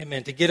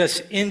Amen. To get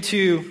us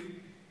into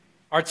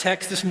our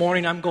text this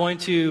morning, I'm going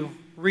to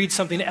read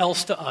something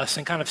else to us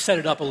and kind of set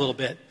it up a little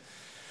bit.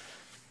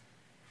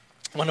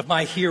 One of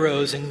my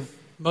heroes, and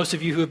most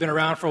of you who have been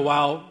around for a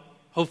while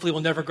hopefully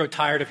will never grow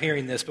tired of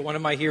hearing this, but one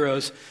of my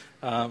heroes,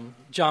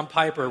 John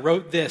Piper,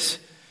 wrote this,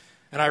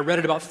 and I read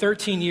it about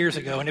 13 years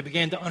ago, and it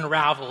began to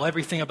unravel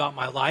everything about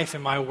my life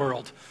and my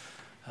world.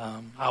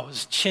 I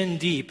was chin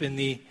deep in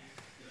the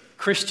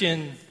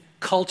Christian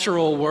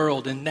cultural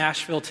world in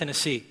Nashville,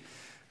 Tennessee,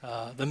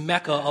 the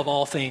mecca of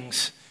all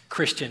things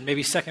Christian,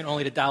 maybe second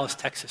only to Dallas,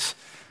 Texas.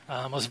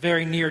 I was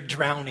very near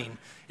drowning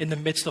in the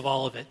midst of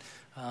all of it.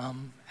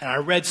 And I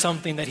read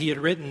something that he had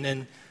written,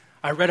 and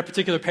I read a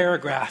particular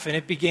paragraph, and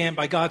it began,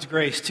 by God's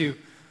grace, to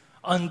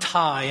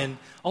untie and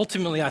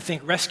ultimately, I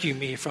think, rescue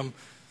me from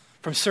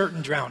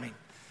certain drowning.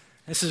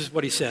 This is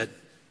what he said.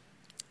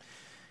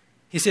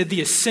 He said,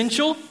 "The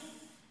essential,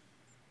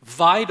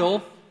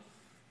 vital,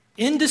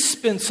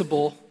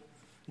 indispensable,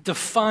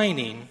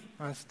 defining,"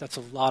 that's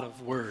a lot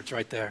of words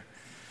right there,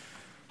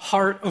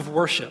 "heart of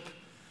worship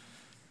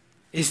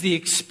is the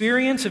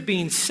experience of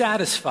being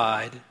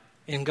satisfied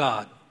in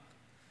God.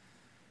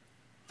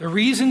 The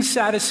reason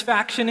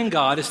satisfaction in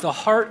God is the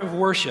heart of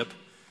worship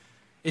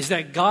is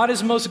that God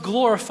is most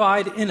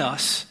glorified in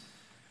us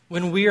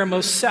when we are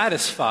most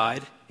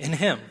satisfied in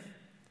Him.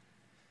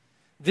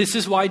 This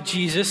is why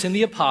Jesus and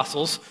the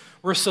apostles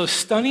were so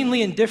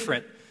stunningly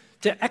indifferent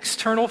to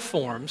external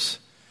forms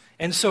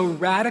and so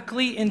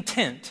radically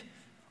intent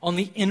on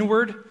the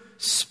inward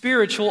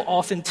spiritual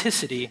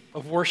authenticity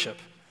of worship.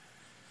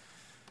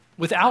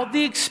 Without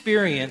the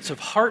experience of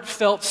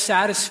heartfelt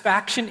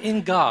satisfaction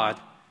in God,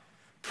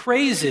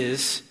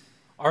 praises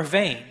are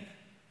vain."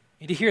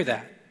 You need to hear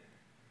that.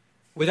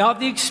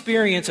 Without the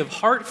experience of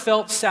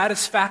heartfelt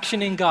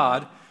satisfaction in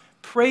God,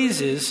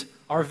 praises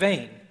are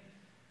vain.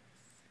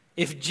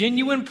 If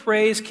genuine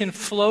praise can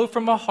flow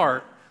from a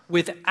heart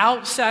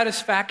without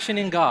satisfaction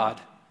in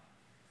God,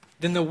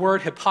 then the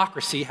word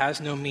hypocrisy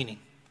has no meaning.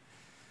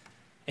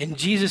 And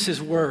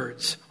Jesus'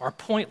 words are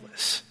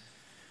pointless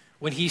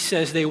when he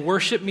says they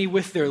worship me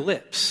with their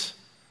lips,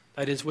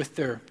 that is, with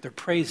their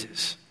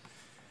praises,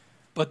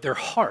 but their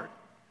heart,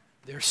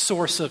 their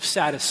source of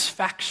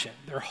satisfaction,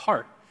 their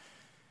heart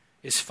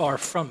is far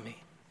from me.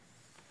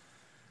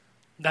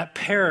 That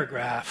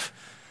paragraph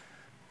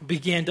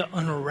began to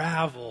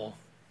unravel,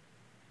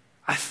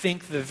 I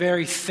think, the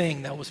very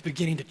thing that was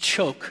beginning to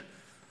choke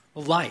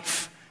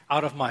life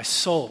out of my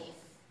soul.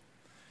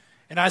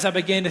 And as I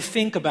began to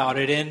think about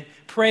it and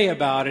pray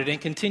about it and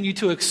continue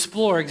to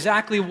explore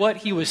exactly what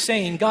he was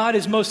saying, God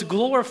is most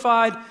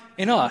glorified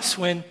in us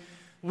when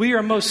we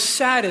are most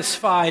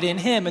satisfied in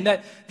Him, and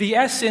that the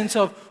essence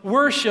of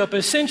worship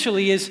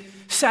essentially is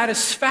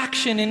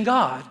satisfaction in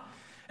God.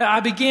 I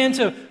began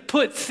to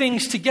put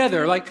things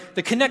together, like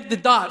the connect the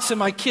dots that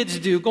my kids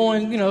do,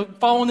 going,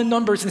 following the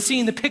numbers and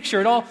seeing the picture.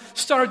 It all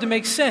started to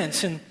make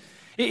sense. And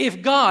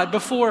if God,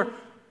 before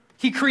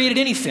He created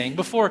anything,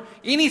 before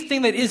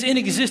anything that is in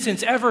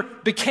existence ever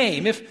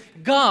became,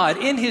 if God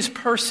in His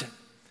person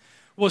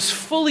was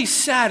fully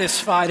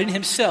satisfied in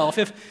Himself,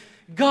 if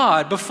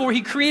God, before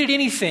He created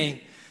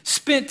anything,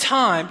 spent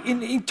time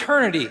in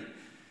eternity,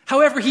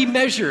 however He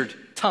measured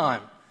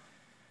time,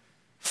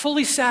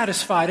 fully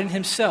satisfied in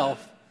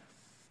Himself,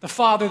 the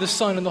Father, the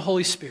Son, and the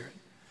Holy Spirit,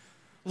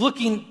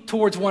 looking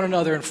towards one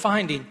another and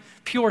finding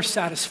pure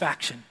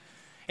satisfaction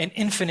and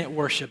infinite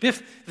worship.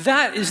 If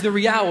that is the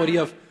reality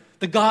of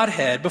the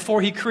Godhead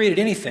before He created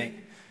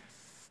anything,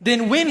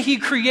 then when He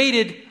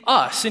created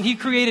us and He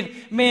created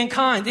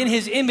mankind in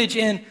His image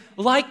and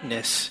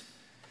likeness,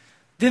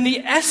 then the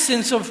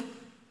essence of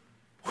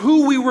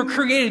who we were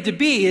created to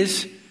be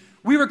is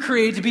we were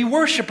created to be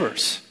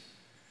worshipers.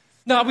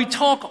 Now, we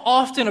talk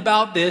often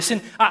about this,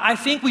 and I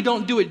think we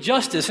don't do it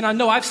justice. And I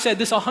know I've said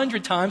this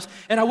 100 times,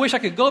 and I wish I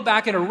could go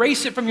back and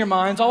erase it from your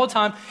minds all the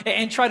time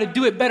and try to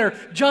do it better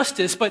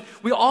justice. But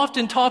we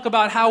often talk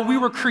about how we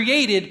were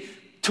created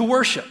to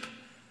worship.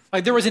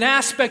 Like there was an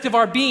aspect of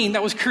our being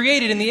that was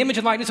created in the image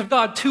and likeness of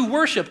God to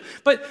worship.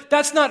 But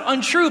that's not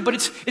untrue, but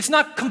it's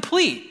not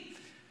complete.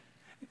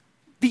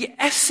 The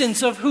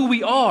essence of who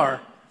we are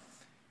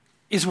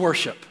is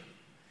worship.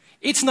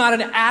 It's not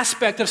an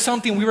aspect of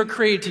something we were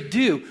created to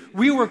do.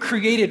 We were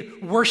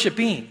created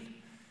worshiping.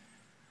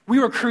 We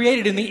were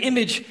created in the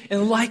image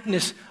and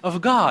likeness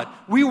of God.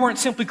 We weren't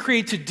simply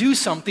created to do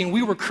something.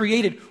 We were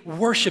created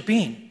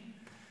worshiping.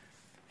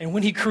 And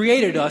when He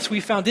created us, we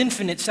found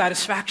infinite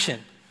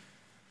satisfaction,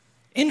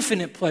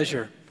 infinite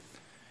pleasure,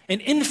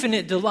 and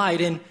infinite delight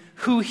in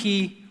who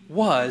He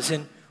was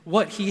and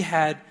what He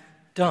had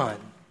done.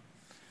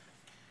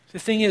 The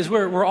thing is,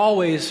 we're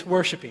always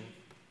worshiping.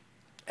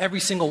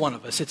 Every single one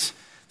of us. It's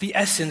the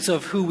essence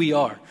of who we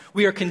are.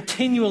 We are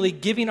continually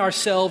giving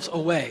ourselves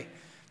away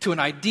to an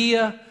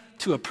idea,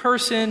 to a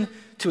person,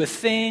 to a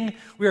thing.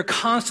 We are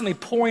constantly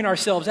pouring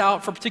ourselves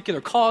out for particular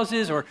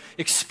causes or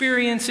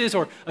experiences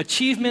or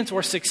achievements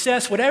or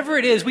success, whatever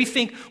it is we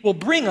think will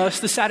bring us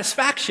the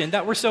satisfaction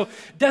that we're so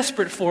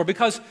desperate for,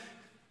 because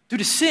due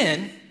to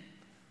sin,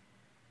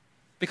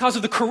 because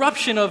of the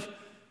corruption of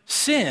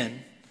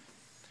sin,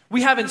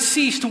 We haven't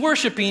ceased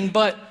worshiping,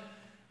 but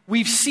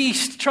we've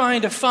ceased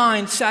trying to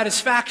find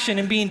satisfaction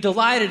and being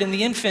delighted in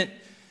the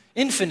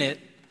infinite,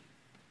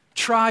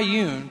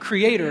 triune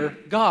creator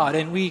God,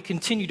 and we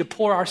continue to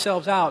pour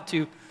ourselves out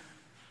to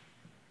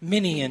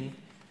many and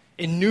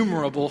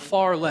innumerable,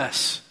 far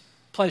less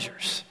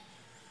pleasures.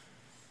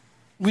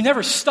 We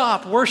never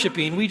stop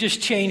worshiping, we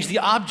just change the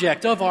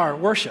object of our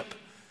worship.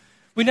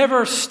 We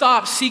never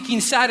stop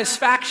seeking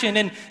satisfaction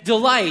and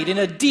delight in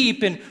a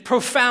deep and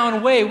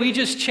profound way. We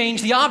just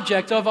change the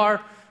object of our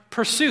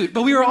pursuit.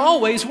 But we are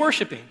always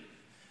worshiping.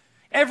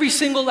 Every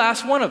single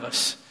last one of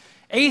us.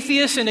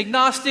 Atheists and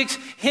agnostics,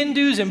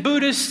 Hindus and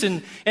Buddhists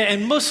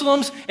and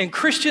Muslims and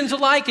Christians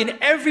alike, and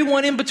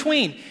everyone in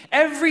between.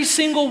 Every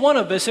single one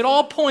of us at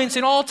all points,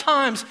 in all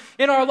times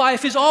in our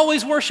life is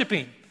always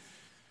worshiping.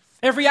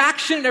 Every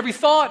action, every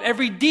thought,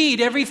 every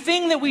deed,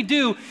 everything that we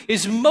do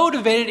is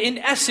motivated in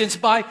essence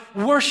by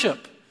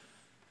worship.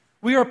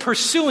 We are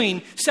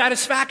pursuing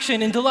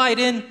satisfaction and delight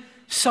in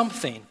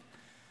something.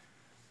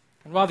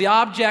 And while the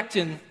object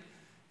and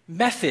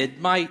method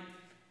might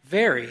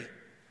vary,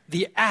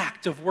 the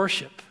act of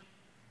worship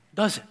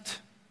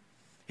doesn't.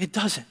 It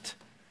doesn't.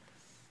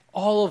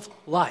 All of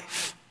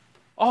life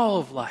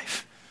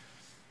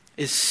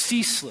is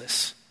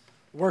ceaseless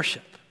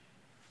worship.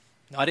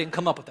 Now, I didn't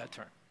come up with that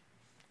term.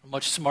 A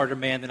much smarter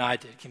man than I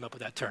did came up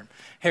with that term.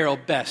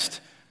 Harold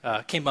Best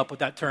came up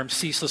with that term,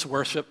 ceaseless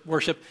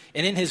worship.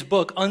 And in his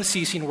book,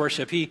 Unceasing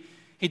Worship, he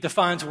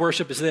defines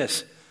worship as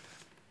this.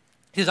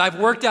 He says, I've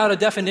worked out a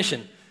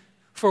definition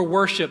for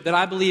worship that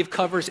I believe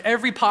covers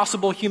every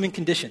possible human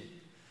condition.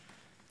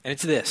 And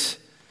it's this.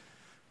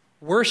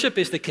 Worship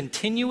is the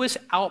continuous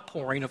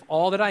outpouring of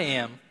all that I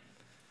am,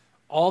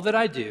 all that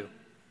I do,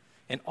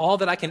 and all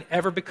that I can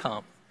ever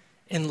become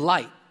in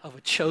light of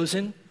a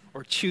chosen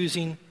or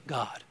choosing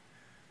God.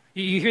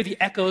 You hear the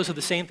echoes of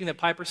the same thing that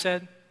Piper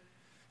said?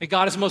 That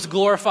God is most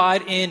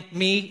glorified in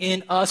me,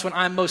 in us, when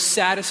I'm most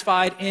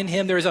satisfied in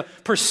him. There is a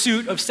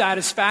pursuit of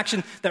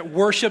satisfaction that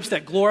worships,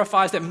 that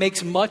glorifies, that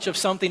makes much of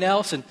something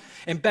else.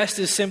 And Best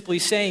is simply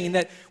saying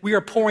that we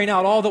are pouring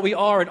out all that we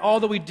are and all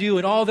that we do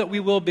and all that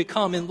we will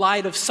become in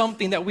light of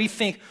something that we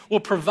think will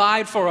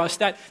provide for us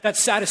that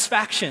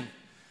satisfaction,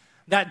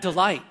 that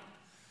delight.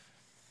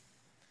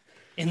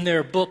 In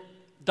their book,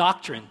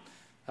 Doctrine,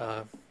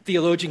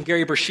 theologian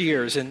Gary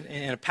Breshears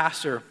and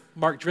pastor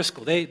Mark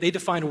Driscoll, they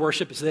define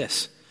worship as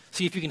this.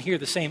 See if you can hear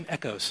the same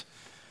echoes.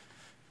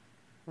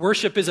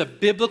 Worship is a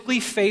biblically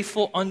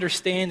faithful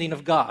understanding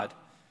of God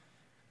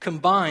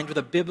combined with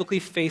a biblically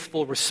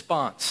faithful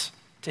response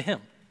to him.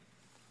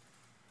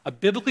 A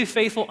biblically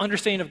faithful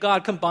understanding of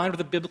God combined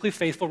with a biblically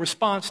faithful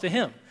response to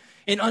him.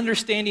 In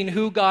understanding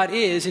who God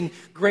is in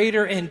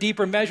greater and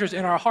deeper measures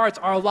in our hearts,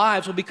 our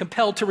lives will be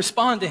compelled to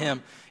respond to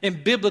him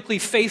in biblically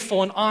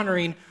faithful and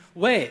honoring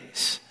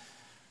ways.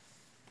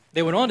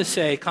 They went on to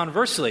say,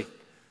 conversely,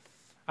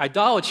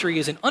 idolatry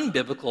is an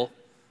unbiblical,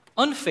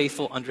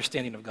 unfaithful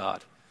understanding of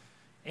God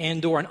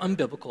and/or an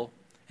unbiblical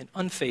and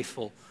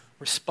unfaithful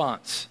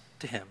response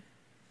to him.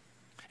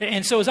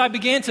 And so as I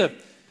began to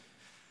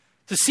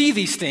see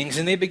these things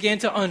and they began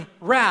to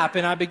unwrap,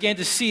 and I began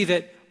to see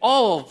that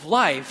all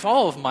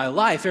of my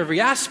life, every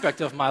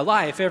aspect of my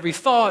life, every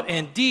thought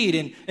and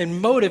deed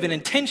and motive and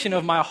intention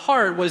of my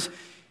heart was,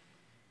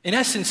 in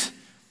essence,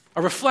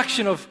 a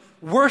reflection of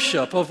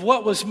worship, of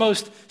what was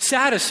most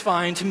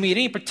satisfying to me at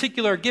any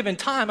particular given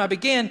time, I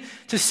began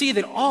to see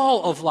that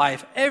all of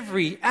life,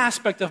 every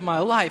aspect of my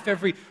life,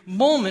 every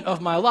moment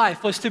of my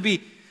life was to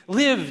be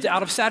lived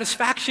out of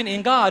satisfaction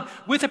in God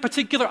with a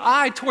particular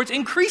eye towards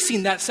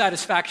increasing that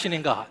satisfaction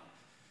in God.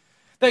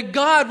 That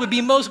God would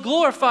be most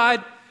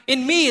glorified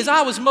in me as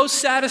I was most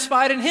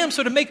satisfied in him.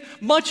 So to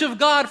make much of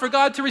God, for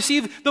God to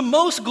receive the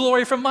most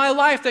glory from my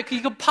life that he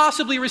could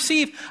possibly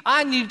receive,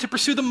 I needed to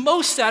pursue the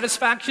most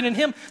satisfaction in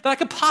him that I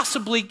could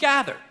possibly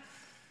gather.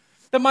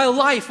 That my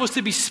life was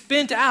to be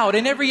spent out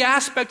in every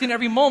aspect, in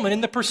every moment,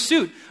 in the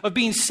pursuit of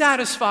being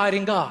satisfied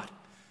in God.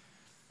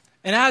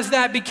 And as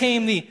that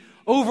became the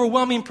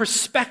overwhelming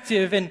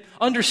perspective and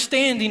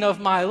understanding of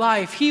my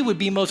life, he would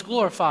be most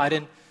glorified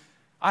and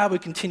I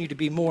would continue to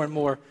be more and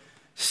more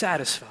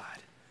satisfied.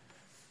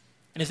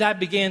 And as that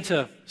began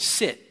to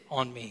sit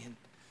on me and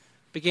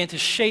began to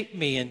shape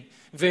me in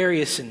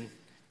various and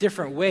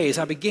different ways,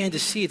 I began to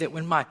see that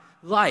when my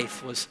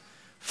life was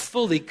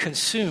fully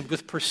consumed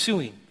with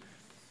pursuing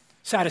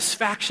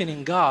satisfaction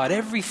in God,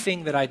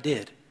 everything that I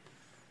did,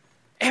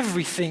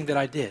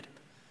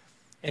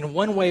 in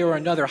one way or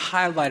another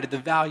highlighted the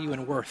value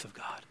and worth of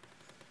God.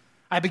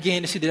 I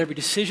began to see that every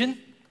decision,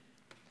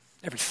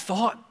 every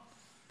thought,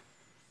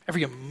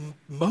 every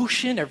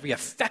emotion, every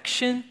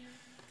affection,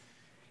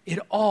 it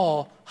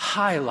all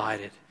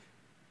highlighted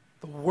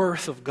the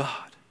worth of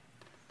God.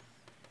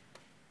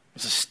 It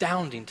was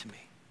astounding to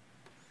me.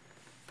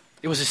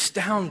 It was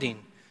astounding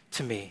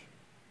to me.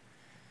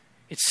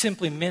 It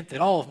simply meant that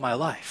all of my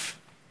life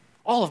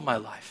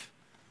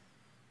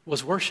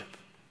was worship.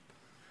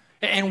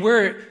 And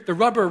where the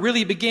rubber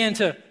really began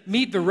to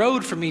meet the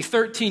road for me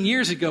 13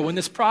 years ago when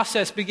this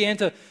process began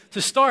to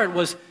start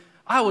was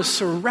I was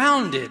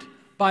surrounded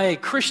by a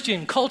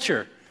Christian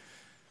culture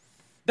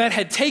that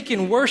had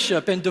taken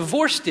worship and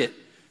divorced it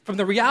from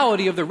the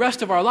reality of the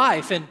rest of our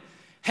life and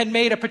had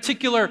made a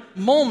particular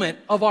moment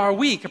of our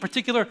week, a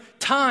particular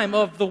time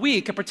of the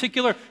week, a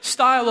particular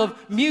style of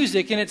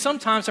music, and it's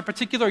sometimes a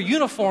particular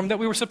uniform that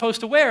we were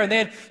supposed to wear, and they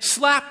had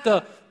slapped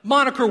the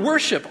moniker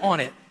worship on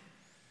it.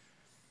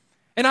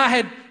 And I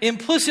had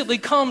implicitly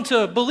come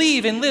to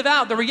believe and live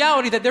out the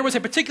reality that there was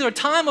a particular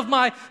time of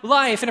my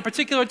life and a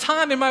particular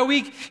time in my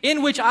week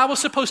in which I was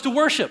supposed to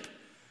worship.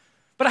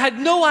 But I had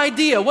no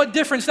idea what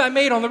difference that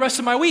made on the rest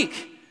of my week.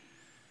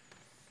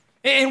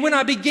 And when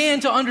I began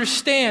to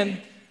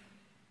understand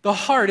the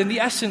heart and the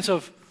essence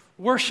of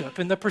worship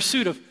and the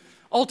pursuit of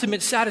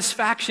ultimate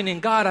satisfaction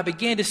in God, I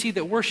began to see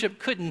that worship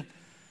couldn't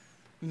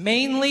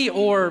mainly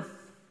or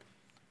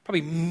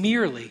probably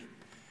merely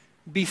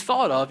be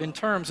thought of in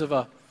terms of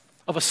a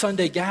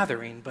Sunday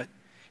gathering, but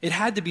it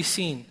had to be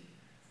seen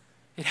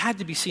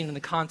in the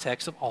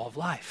context of all of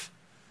life.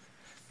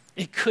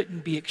 It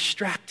couldn't be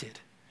extracted.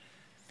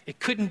 It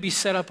couldn't be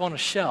set up on a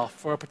shelf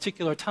for a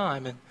particular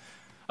time and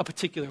a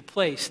particular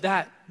place.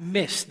 That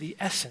missed the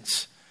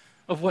essence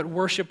of what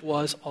worship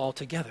was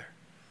altogether.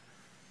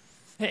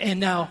 And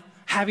now,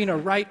 having a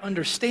right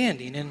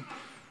understanding and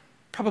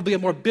probably a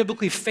more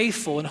biblically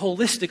faithful and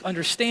holistic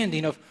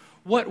understanding of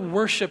what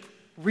worship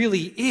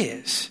really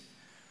is,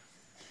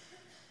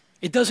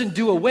 it doesn't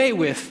do away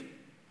with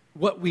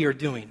what we are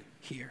doing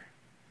here.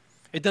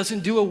 It doesn't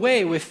do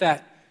away with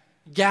that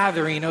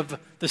gathering of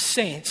the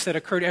saints that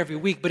occurred every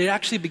week, but it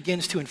actually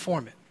begins to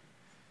inform it.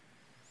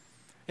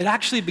 It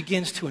actually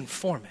begins to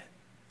inform it.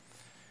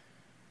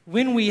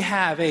 When we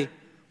have a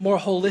more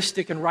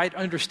holistic and right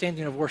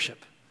understanding of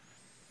worship,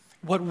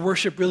 what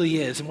worship really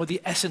is and what the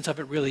essence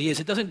of it really is,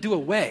 it doesn't do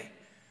away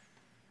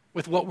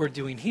with what we're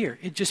doing here.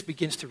 It just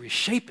begins to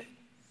reshape it.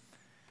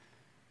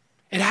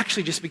 It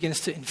actually just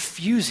begins to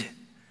infuse it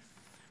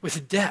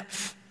with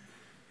depth,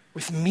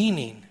 with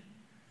meaning,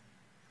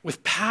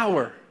 with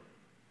power,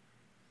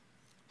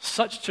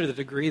 such to the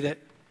degree that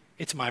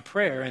it's my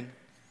prayer and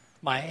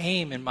my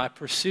aim and my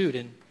pursuit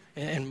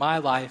in my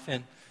life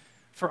and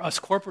for us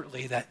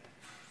corporately that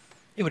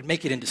it would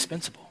make it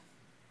indispensable.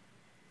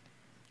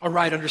 A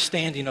right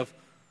understanding of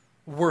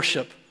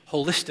worship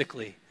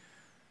holistically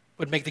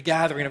would make the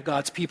gathering of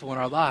God's people in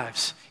our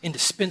lives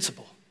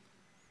indispensable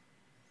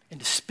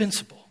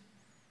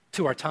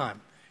to our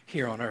time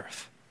here on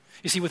earth.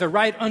 You see, with a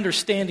right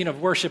understanding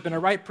of worship and a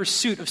right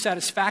pursuit of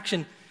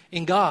satisfaction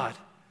in God,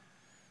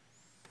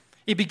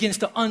 it begins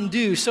to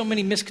undo so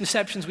many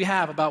misconceptions we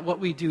have about what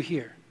we do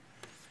here.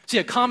 See,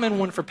 a common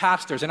one for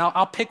pastors, and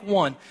I'll pick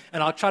one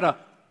and I'll try to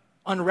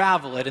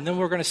unravel it, and then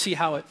we're going to see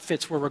how it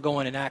fits where we're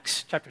going in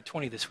Acts chapter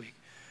 20 this week.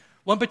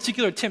 One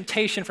particular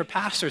temptation for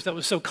pastors that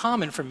was so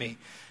common for me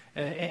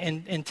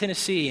in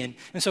Tennessee and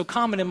so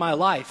common in my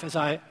life as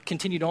I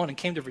continued on and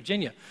came to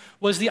Virginia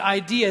was the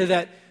idea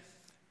that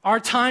our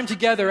time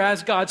together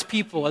as God's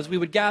people, as we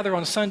would gather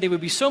on Sunday,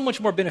 would be so much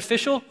more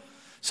beneficial,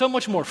 so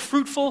much more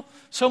fruitful,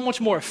 so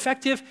much more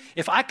effective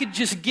if I could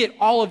just get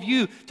all of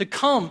you to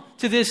come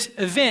to this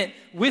event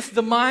with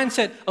the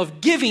mindset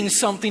of giving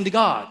something to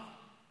God.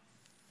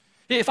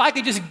 If I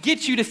could just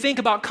get you to think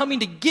about coming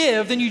to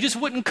give, then you just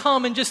wouldn't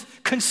come and just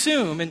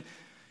consume. And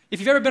if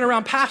you've ever been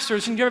around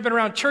pastors and you've ever been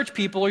around church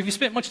people, or if you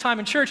spent much time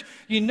in church,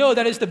 you know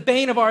that is the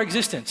bane of our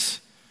existence.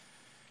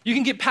 You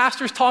can get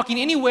pastors talking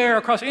anywhere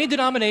across any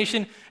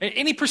denomination and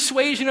any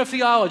persuasion of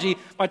theology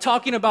by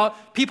talking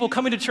about people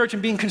coming to church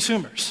and being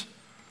consumers.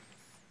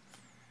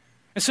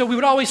 And so we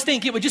would always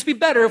think it would just be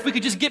better if we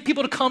could just get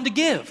people to come to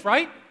give,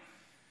 right?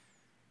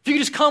 If you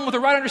could just come with the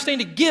right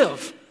understanding to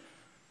give.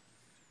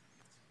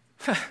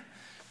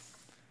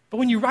 But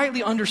when you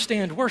rightly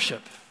understand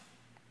worship,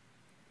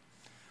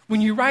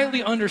 when you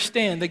rightly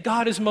understand that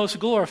God is most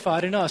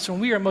glorified in us, when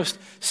we are most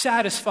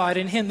satisfied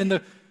in Him,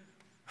 then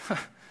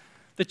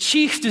the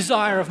chief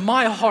desire of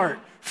my heart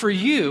for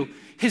you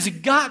has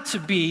got to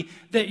be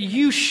that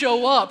you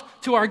show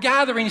up to our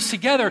gatherings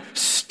together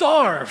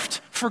starved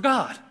for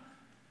God.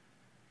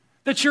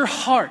 That your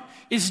heart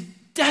is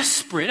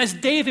desperate, as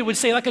David would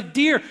say, like a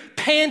deer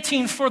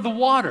panting for the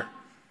water.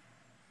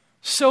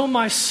 So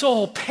my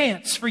soul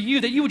pants for you,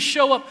 that you would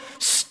show up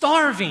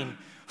starving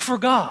for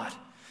God,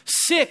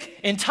 sick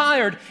and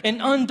tired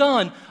and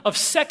undone of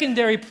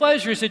secondary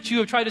pleasures that you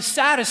have tried to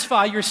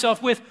satisfy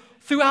yourself with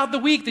throughout the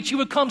week, that you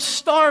would come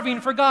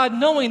starving for God,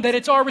 knowing that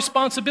it's our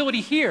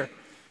responsibility here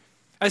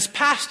as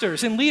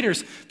pastors and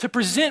leaders to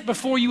present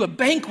before you a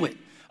banquet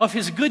of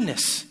His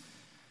goodness,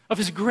 of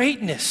His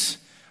greatness,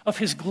 of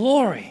His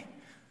glory.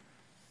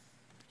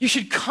 You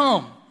should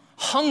come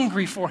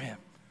hungry for Him,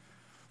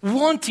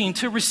 wanting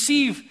to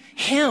receive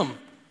Him,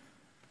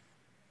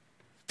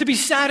 to be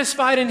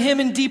satisfied in Him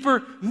in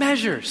deeper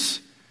measures.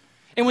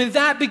 And when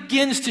that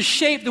begins to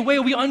shape the way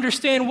we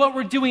understand what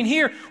we're doing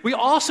here, we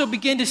also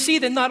begin to see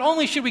that not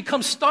only should we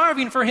come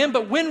starving for Him,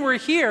 but when we're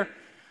here,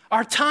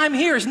 our time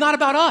here is not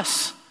about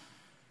us.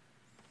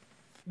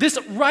 This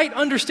right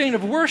understanding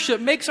of worship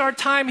makes our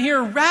time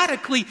here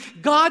radically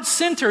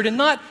God-centered and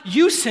not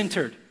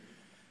you-centered,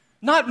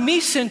 not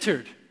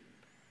me-centered.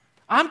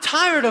 I'm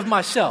tired of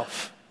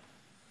myself.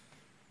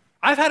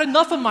 I've had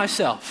enough of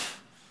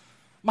myself.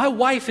 My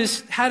wife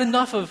has had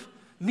enough of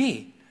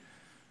me.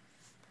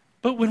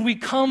 But when we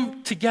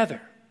come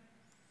together,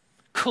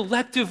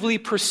 collectively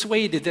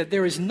persuaded that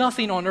there is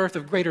nothing on earth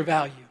of greater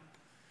value,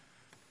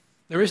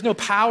 there is no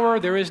power,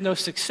 there is no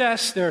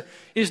success, there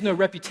is no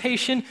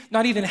reputation,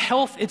 not even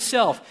health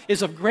itself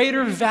is of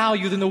greater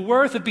value than the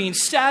worth of being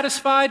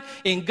satisfied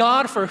in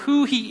God for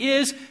who He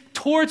is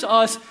towards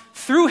us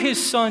through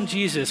His Son,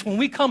 Jesus. When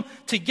we come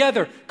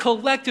together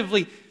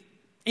collectively,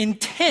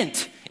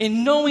 intent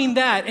in knowing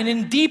that and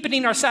in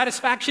deepening our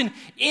satisfaction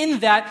in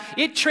that,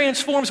 it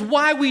transforms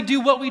why we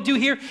do what we do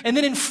here and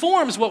then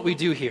informs what we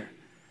do here.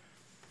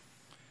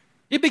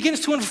 It begins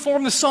to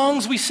inform the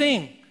songs we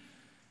sing,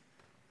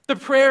 the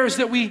prayers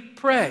that we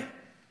pray,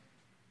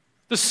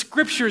 the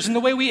scriptures and the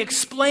way we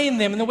explain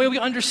them and the way we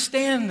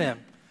understand them.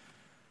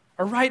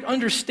 A right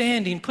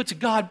understanding puts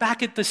God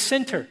back at the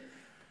center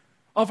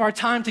of our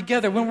time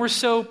together when we're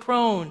so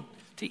prone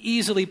to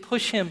easily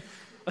push Him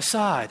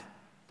aside.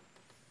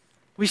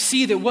 We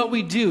see that what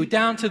we do,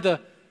 down to the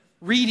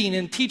reading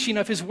and teaching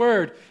of His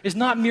Word, is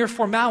not mere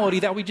formality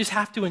that we just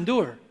have to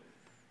endure.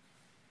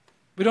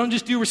 We don't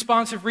just do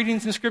responsive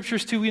readings in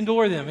Scriptures to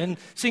endure them and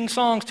sing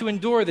songs to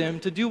endure them,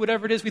 to do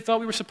whatever it is we thought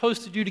we were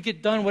supposed to do to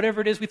get done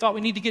whatever it is we thought we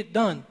need to get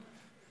done.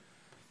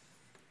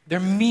 They're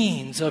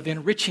means of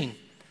enriching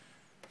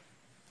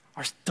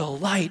our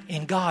delight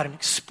in God and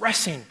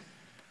expressing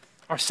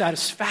our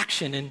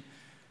satisfaction in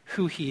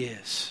who He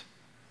is.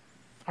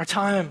 Our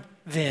time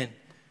then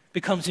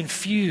becomes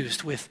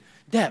infused with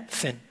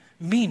depth and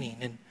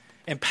meaning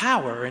and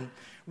power. And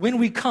when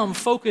we come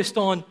focused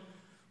on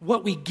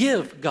what we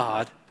give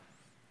God,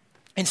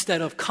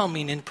 instead of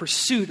coming in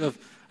pursuit of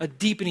a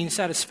deepening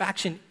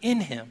satisfaction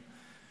in Him,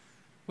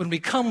 when we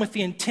come with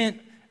the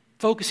intent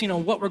focusing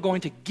on what we're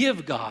going to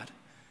give God,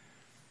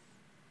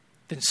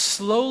 then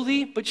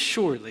slowly but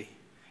surely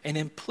and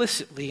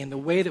implicitly in the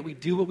way that we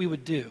do what we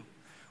would do,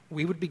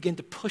 we would begin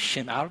to push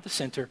Him out of the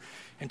center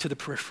and to the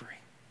periphery.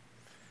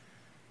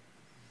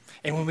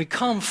 And when we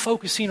come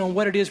focusing on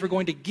what it is we're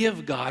going to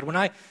give God, when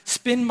I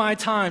spend my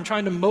time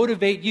trying to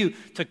motivate you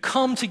to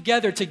come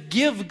together to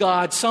give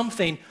God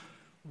something,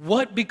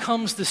 what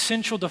becomes the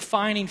central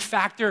defining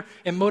factor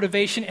and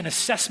motivation and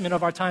assessment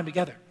of our time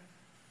together?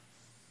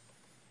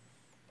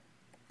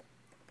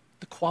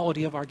 The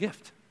quality of our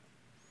gift.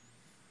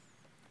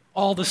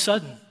 All of a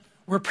sudden,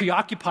 we're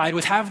preoccupied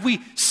with, have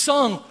we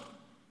sung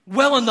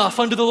well enough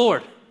unto the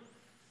Lord?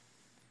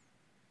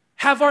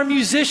 Have our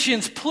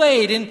musicians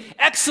played in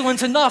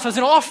excellence enough as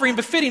an offering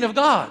befitting of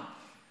God?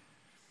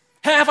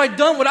 Have I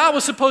done what I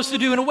was supposed to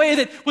do in a way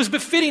that was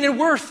befitting and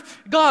worth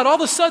God? All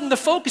of a sudden, the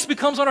focus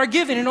becomes on our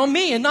giving and on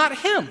me and not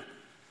Him.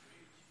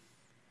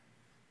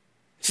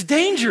 It's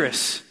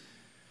dangerous.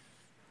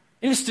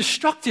 And it's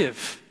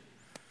destructive.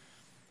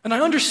 And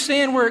I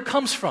understand where it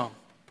comes from.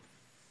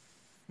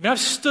 I mean, I've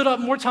stood up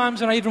more times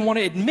than I even want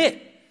to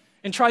admit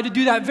and tried to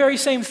do that very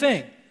same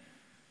thing.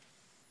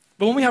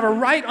 But when we have a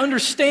right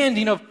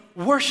understanding of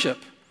worship,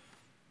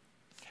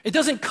 it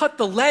doesn't cut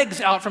the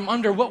legs out from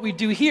under what we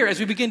do here as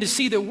we begin to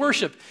see that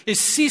worship is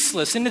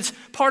ceaseless and it's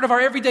part of our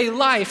everyday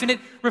life and it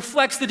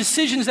reflects the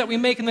decisions that we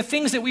make and the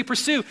things that we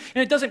pursue.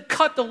 And it doesn't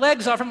cut the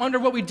legs out from under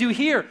what we do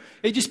here.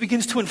 It just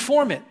begins to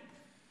inform it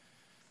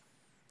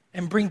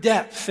and bring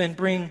depth and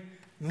bring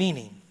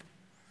meaning.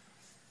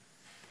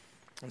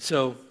 And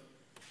so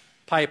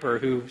Piper,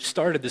 who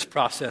started this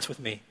process with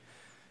me,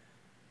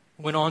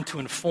 went on to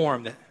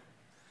inform that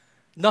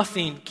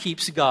nothing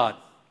keeps God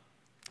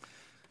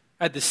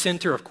at the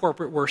center of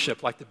corporate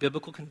worship like the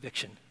biblical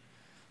conviction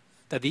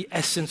that the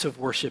essence of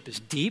worship is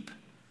deep,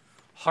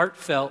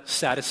 heartfelt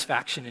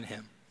satisfaction in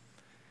Him.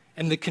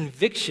 And the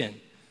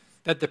conviction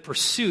that the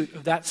pursuit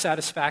of that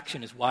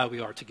satisfaction is why we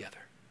are together.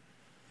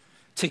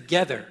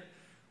 Together,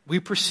 we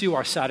pursue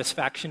our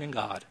satisfaction in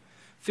God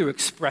through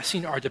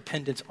expressing our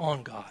dependence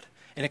on God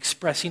and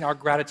expressing our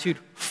gratitude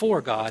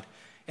for God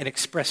and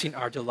expressing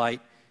our delight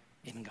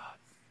in God.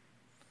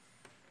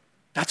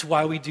 That's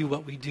why we do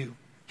what we do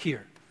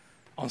here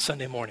on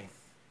Sunday morning.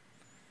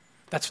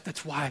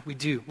 That's why we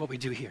do what we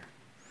do here.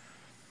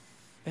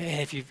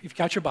 And if you've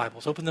got your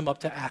Bibles, open them up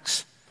to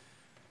Acts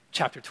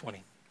chapter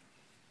 20.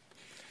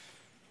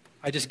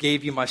 I just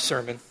gave you my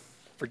sermon.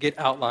 Forget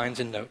outlines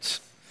and notes.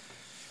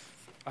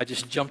 I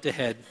just jumped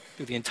ahead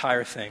through the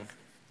entire thing.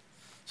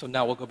 So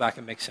now we'll go back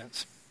and make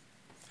sense.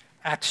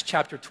 Acts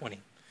chapter 20.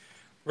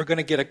 We're going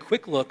to get a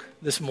quick look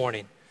this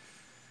morning.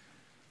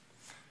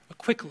 A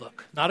quick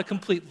look, not a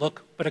complete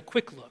look, but a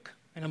quick look,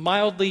 and a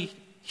mildly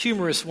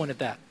humorous one at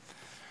that,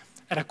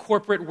 at a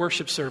corporate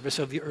worship service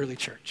of the early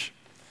church.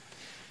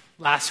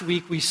 Last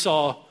week we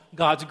saw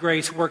God's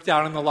grace worked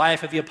out in the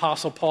life of the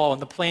Apostle Paul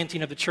and the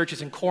planting of the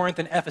churches in Corinth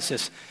and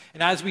Ephesus.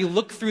 And as we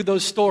look through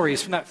those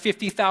stories from that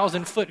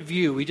 50,000-foot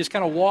view, we just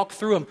kind of walked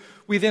through them.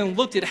 We then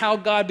looked at how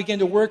God began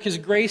to work His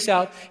grace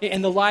out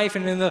in the life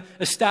and in the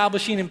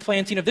establishing and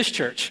planting of this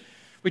church.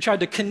 We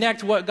tried to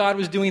connect what God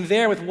was doing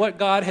there with what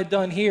God had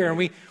done here. And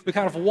we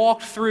kind of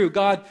walked through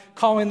God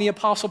calling the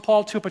Apostle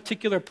Paul to a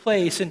particular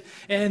place and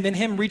then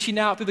him reaching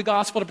out through the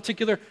gospel to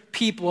particular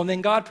people and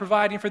then God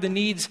providing for the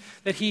needs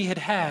that he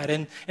had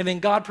and then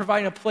God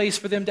providing a place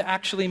for them to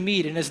actually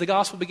meet. And as the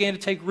gospel began to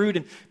take root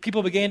and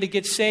people began to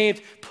get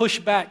saved,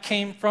 pushback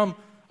came from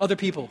other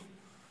people.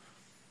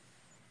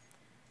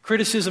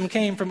 Criticism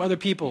came from other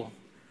people.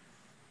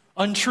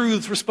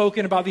 Untruths were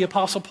spoken about the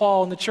Apostle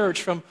Paul and the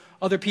church from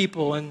other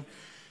people. And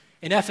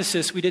in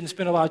Ephesus, we didn't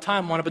spend a lot of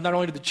time on it, but not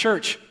only did the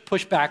church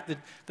push back,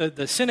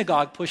 the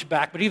synagogue push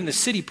back, but even the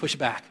city pushed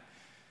back.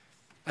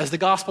 As the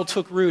gospel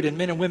took root and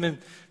men and women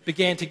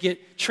began to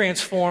get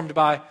transformed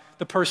by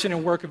the person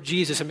and work of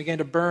Jesus and began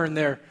to burn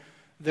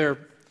their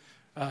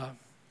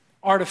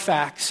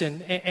artifacts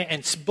and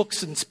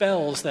books and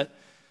spells, that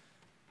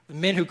the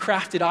men who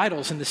crafted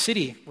idols in the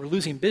city were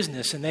losing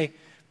business, and they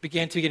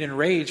began to get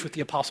enraged with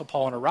the Apostle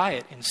Paul, and a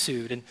riot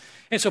ensued.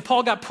 And so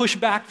Paul got pushed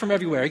back from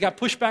everywhere. He got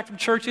pushed back from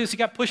churches. He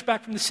got pushed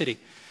back from the city.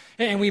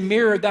 And we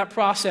mirrored that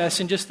process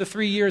in just the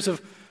 3 years of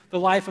the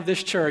life of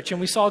this church. And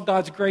we saw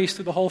God's grace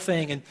through the whole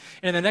thing. And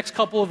in the next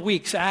couple of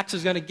weeks, Acts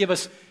is going to give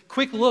us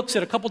quick looks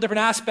at a couple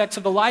different aspects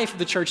of the life of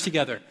the church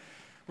together.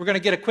 We're going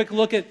to get a quick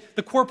look at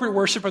the corporate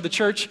worship of the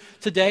church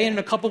today. And in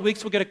a couple of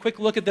weeks, we'll get a quick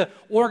look at the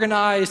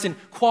organized and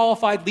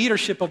qualified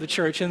leadership of the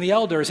church and the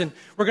elders. And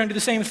we're going to do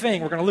the same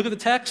thing. We're going to look at the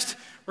text.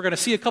 We're going to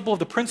see a couple of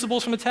the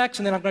principles from the text,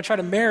 and then I'm going to try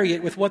to marry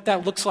it with what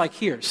that looks like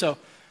here. So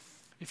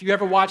if you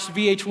ever watched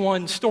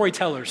VH1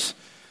 Storytellers,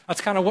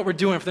 that's kind of what we're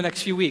doing for the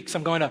next few weeks.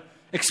 I'm going to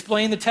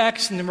explain the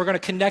text, and then we're going to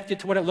connect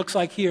it to what it looks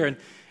like here,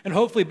 and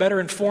hopefully better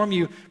inform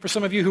you for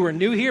some of you who are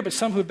new here, but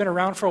some who have been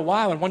around for a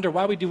while and wonder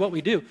why we do what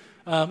we do.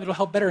 It'll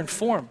help better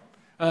inform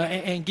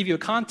and give you a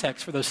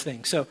context for those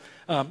things. So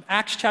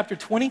Acts chapter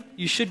 20,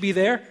 you should be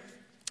there.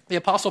 The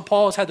Apostle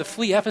Paul has had to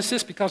flee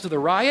Ephesus because of the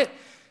riot.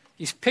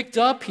 He's picked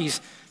up, he's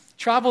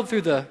traveled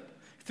through the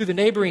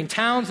neighboring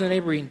towns and the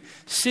neighboring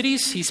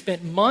cities. He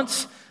spent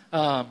months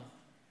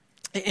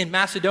in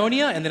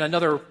Macedonia, and then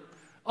another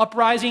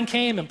uprising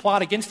came and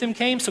plot against him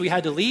came, so he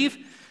had to leave.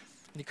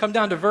 And you come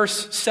down to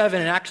verse 7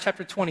 in Acts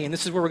chapter 20, and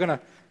this is where we're going to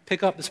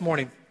pick up this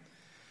morning.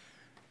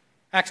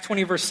 Acts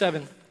 20, verse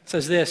 7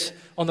 says this: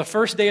 "On the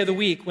first day of the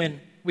week, when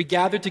we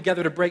gathered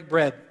together to break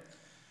bread,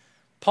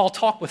 Paul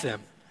talked with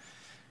them,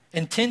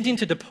 intending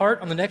to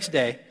depart on the next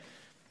day,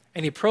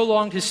 and he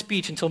prolonged his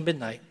speech until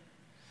midnight.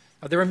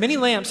 Now, there were many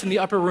lamps in the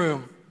upper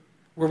room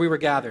where we were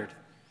gathered.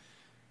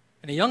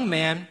 And a young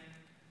man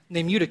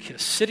named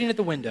Eutychus, sitting at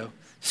the window,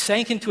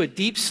 sank into a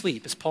deep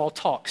sleep as Paul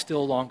talked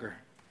still longer."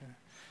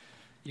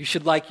 You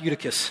should like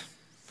Eutychus.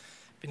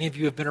 If any of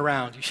you have been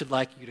around, you should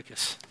like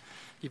Eutychus.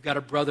 You've got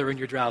a brother in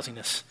your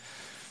drowsiness.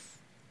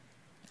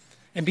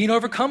 "And being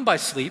overcome by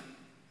sleep,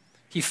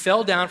 he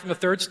fell down from the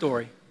third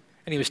story,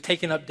 and he was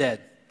taken up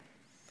dead.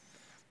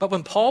 But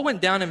when Paul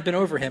went down and bent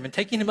over him, and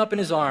taking him up in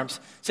his arms,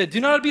 said, 'Do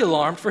not be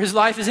alarmed, for his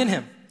life is in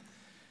him.'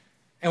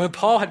 And when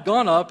Paul had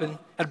gone up and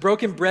had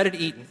broken bread and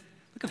eaten,"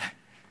 look at that,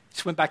 he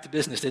just went back to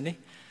business, didn't he?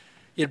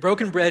 He had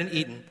broken bread and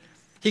eaten.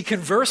 "He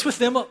conversed with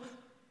them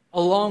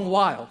a long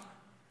while.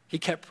 He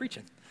kept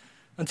preaching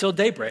until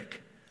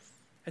daybreak,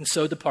 and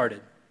so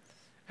departed.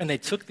 And they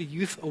took the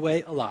youth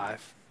away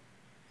alive,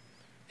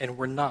 and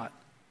were not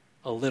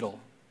a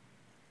little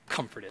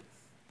comforted."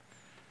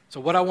 So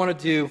what I want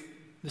to do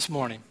this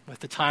morning with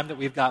the time that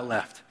we've got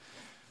left,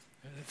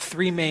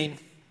 three main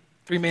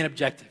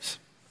objectives.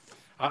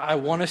 I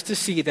want us to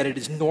see that it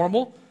is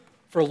normal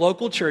for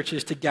local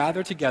churches to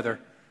gather together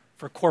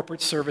for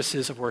corporate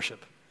services of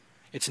worship.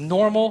 It's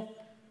normal,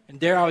 and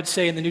dare I would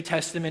say in the New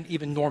Testament,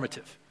 even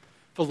normative,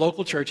 for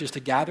local churches to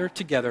gather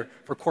together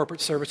for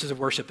corporate services of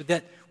worship. But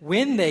that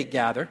when they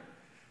gather,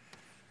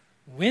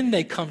 when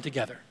they come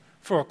together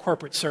for a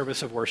corporate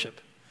service of worship,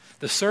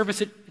 the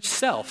service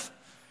itself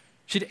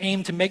should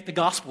aim to make the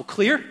gospel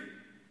clear,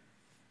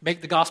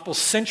 make the gospel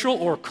central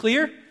or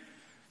clear,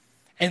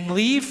 and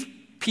leave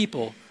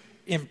people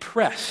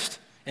impressed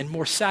and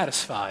more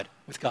satisfied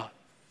with God.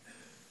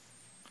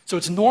 So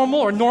it's normal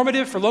or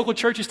normative for local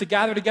churches to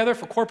gather together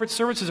for corporate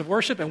services of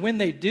worship, and when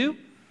they do,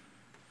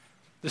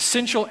 the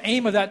central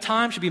aim of that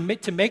time should be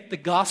to make the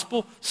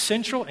gospel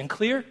central and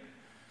clear,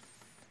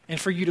 and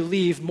for you to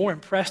leave more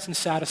impressed and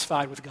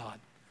satisfied with God.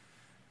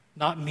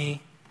 Not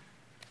me,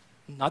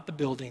 not the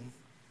building,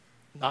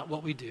 not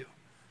what we do,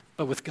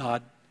 but with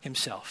God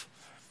himself.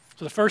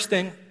 So the first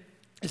thing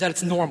is that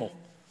it's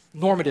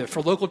normative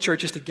for local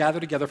churches to gather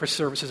together for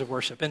services of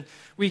worship. And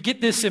we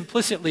get this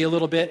implicitly a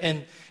little bit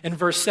in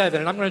verse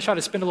 7, and I'm going to try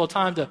to spend a little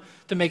time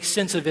to make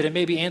sense of it and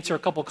maybe answer a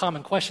couple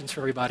common questions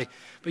for everybody.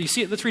 But you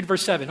see it, let's read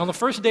verse 7. "On the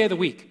first day of the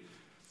week,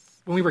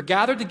 when we were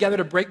gathered together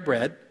to break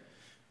bread,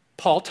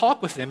 Paul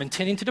talked with them,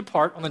 intending to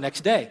depart on the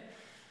next day.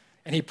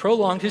 And he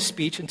prolonged his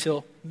speech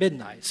until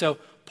midnight." So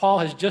Paul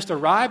has just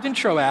arrived in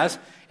Troas,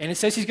 and it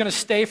says he's going to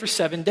stay for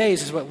 7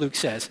 days, is what Luke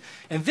says.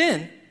 And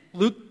then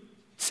Luke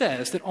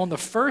says that on the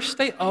first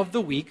day of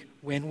the week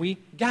when we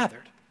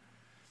gathered.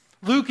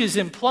 Luke is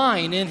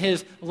implying in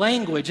his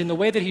language, in the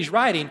way that he's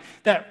writing,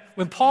 that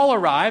when Paul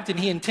arrived and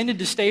he intended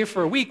to stay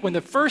for a week, when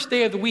the first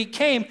day of the week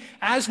came,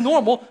 as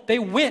normal, they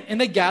went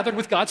and they gathered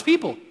with God's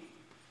people.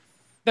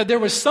 That there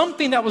was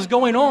something that was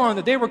going on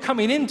that they were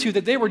coming into,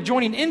 that they were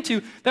joining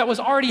into, that was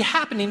already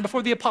happening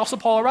before the Apostle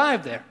Paul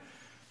arrived there.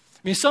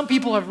 I mean, some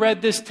people have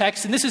read this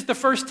text, and this is the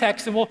first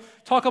text, and we'll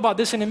talk about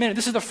this in a minute.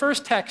 This is the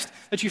first text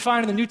that you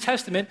find in the New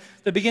Testament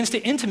that begins to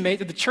intimate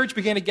that the church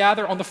began to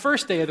gather on the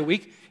first day of the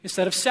week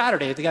instead of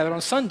Saturday. They gathered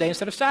on Sunday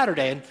instead of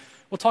Saturday, and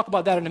we'll talk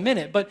about that in a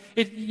minute. But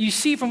you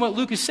see from what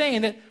Luke is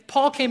saying that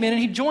Paul came in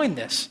and he joined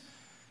this.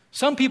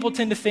 Some people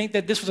tend to think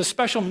that this was a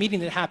special meeting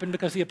that happened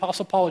because the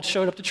Apostle Paul had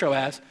showed up to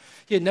Troas.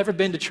 He had never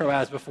been to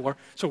Troas before,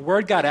 so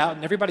word got out,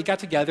 and everybody got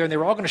together, and they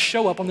were all going to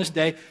show up on this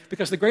day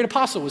because the great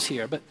apostle was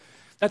here. But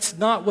that's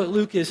not what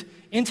Luke is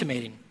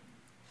intimating.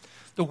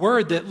 The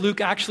word that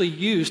Luke actually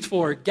used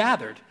for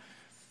gathered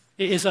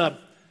is a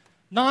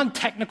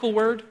non-technical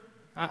word.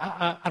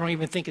 I don't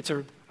even think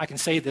I can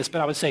say this, but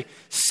I would say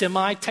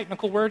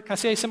semi-technical word. Can I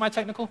say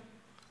semi-technical?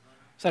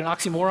 Is that an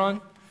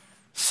oxymoron?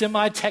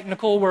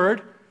 Semi-technical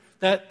word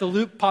that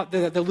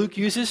Luke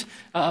uses,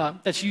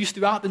 that's used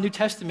throughout the New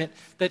Testament,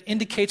 that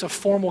indicates a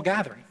formal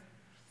gathering.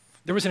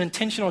 There was an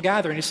intentional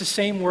gathering. It's the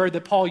same word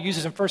that Paul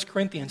uses in 1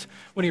 Corinthians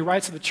when he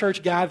writes of the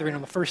church gathering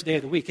on the first day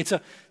of the week. It's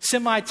a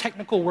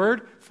semi-technical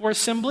word for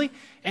assembly,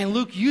 and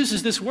Luke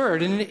uses this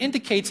word, and it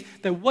indicates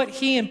that what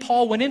he and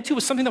Paul went into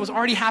was something that was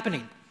already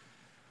happening.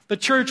 The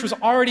church was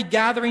already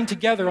gathering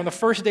together on the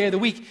first day of the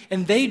week,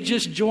 and they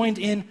just joined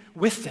in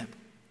with them.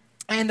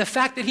 And the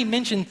fact that he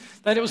mentioned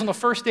that it was on the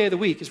first day of the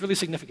week is really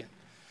significant.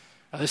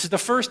 This is the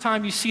first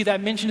time you see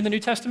that mentioned in the New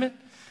Testament.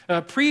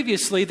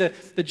 Previously,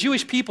 the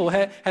Jewish people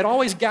had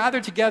always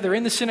gathered together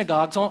in the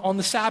synagogues on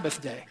the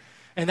Sabbath day.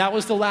 And that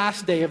was the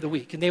last day of the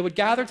week. And they would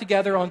gather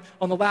together on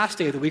the last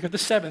day of the week, or the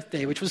seventh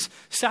day, which was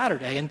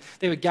Saturday. And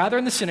they would gather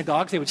in the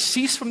synagogues. They would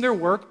cease from their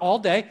work all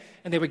day,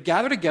 and they would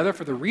gather together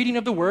for the reading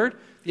of the word,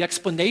 the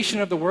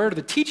explanation of the word, or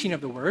the teaching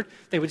of the word.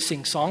 They would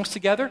sing songs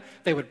together.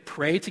 They would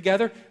pray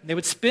together. And they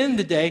would spend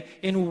the day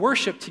in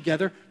worship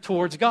together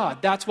towards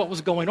God. That's what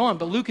was going on.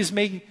 But Luke is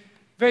making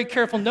very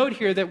careful note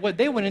here that what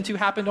they went into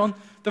happened on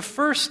the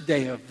first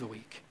day of the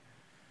week.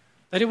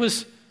 That it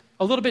was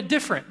a little bit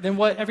different than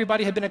what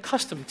everybody had been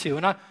accustomed to.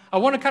 And I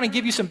want to kind of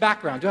give you some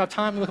background. Do I have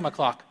time? Look at my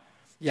clock.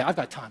 Yeah, I've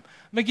got time.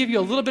 I'm going to give you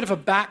a little bit of a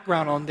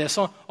background on this,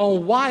 on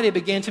why they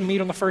began to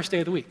meet on the first day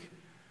of the week.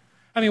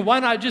 I mean, why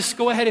not just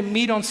go ahead and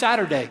meet on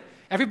Saturday?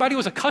 Everybody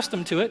was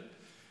accustomed to it.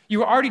 You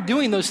were already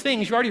doing those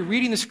things. You're already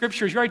reading the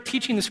scriptures. You're already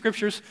teaching the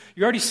scriptures.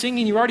 You're already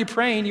singing. You're already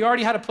praying. You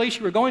already had a place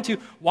you were going to.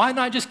 Why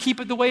not just keep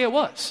it the way it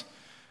was?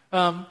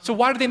 So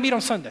why did they meet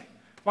on Sunday?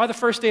 Why the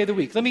first day of the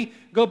week? Let me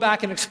go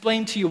back and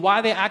explain to you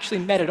why they actually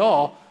met at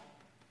all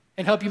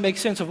and help you make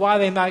sense of why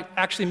they might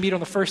actually meet on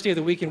the first day of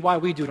the week and why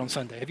we do it on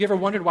Sunday. Have you ever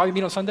wondered why we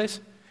meet on Sundays?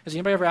 Has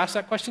anybody ever asked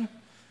that question?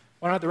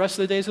 Why not the rest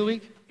of the days of the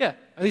week? Yeah,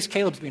 at least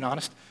Caleb's being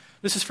honest.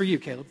 This is for you,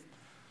 Caleb.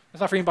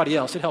 It's not for anybody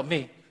else. It helped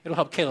me. It'll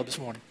help Caleb this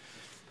morning.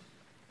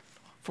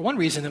 For one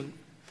reason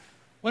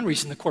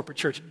the corporate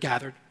church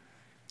gathered,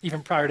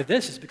 even prior to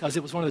this, is because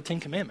it was one of the 10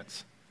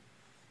 Commandments.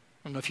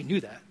 I don't know if you knew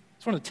that.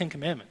 It's one of the 10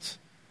 Commandments.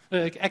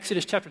 Like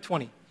Exodus chapter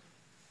 20.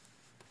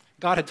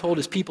 God had told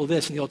his people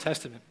this in the Old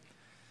Testament.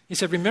 He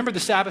said, remember the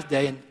Sabbath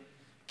day and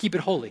keep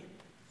it holy.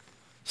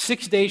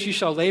 6 days you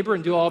shall labor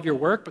and do all of your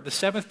work, but the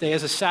seventh day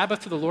is a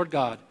Sabbath to the Lord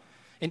God.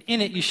 And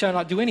in it you shall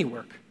not do any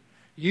work.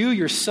 You,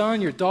 your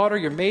son, your daughter,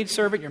 your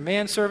maidservant, your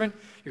manservant,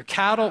 your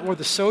cattle, or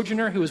the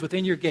sojourner who is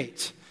within your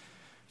gates.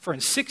 For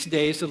in 6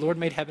 days the Lord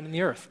made heaven and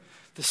the earth,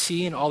 the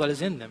sea and all that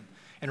is in them,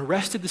 and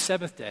rested the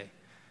seventh day.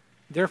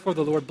 Therefore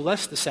the Lord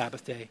blessed the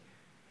Sabbath day,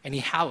 and he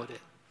hallowed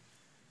it.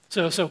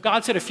 So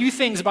God said a few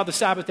things about the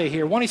Sabbath day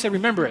here. One, he said,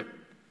 remember it.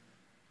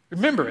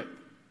 Remember it.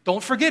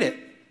 Don't forget it.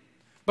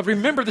 But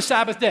remember the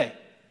Sabbath day.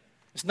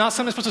 It's not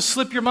something that's supposed to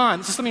slip your mind.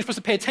 This is something you're supposed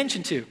to pay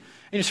attention to. And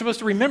you're supposed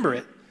to remember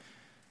it.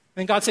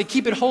 And God said,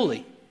 keep it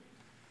holy.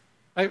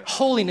 Right?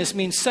 Holiness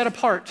means set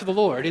apart to the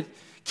Lord.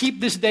 Keep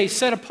this day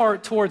set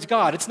apart towards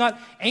God. It's not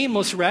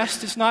aimless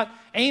rest. It's not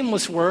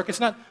aimless work. It's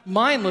not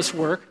mindless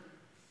work.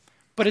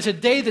 But it's a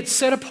day that's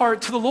set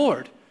apart to the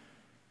Lord.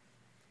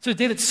 It's a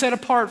day that's set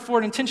apart for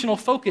an intentional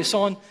focus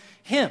on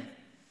him.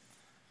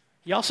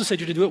 He also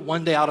said you're to do it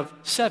 1 day out of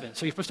 7.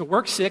 So you're supposed to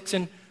work 6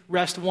 and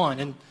rest 1.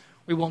 And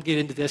we won't get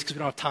into this because we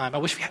don't have time. I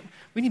wish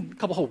we need a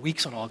couple whole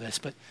weeks on all this,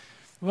 but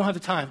we don't have the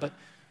time. But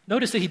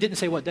notice that he didn't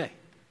say what day.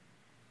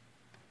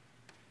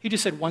 He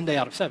just said 1 day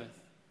out of 7,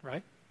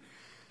 right?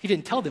 He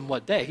didn't tell them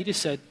what day. He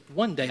just said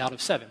 1 day out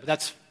of 7. But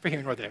that's for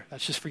here nor there.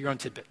 That's just for your own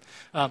tidbit.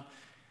 He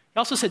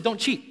also said don't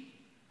cheat.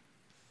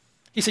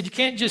 He said you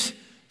can't just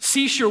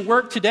cease your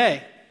work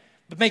today,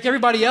 but make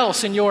everybody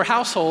else in your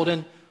household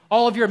and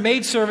all of your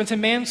maidservants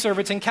and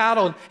manservants and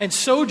cattle and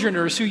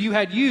sojourners who you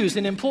had used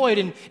and employed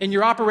in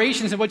your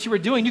operations and what you were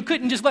doing, you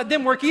couldn't just let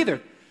them work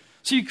either.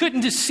 So you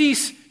couldn't just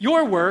cease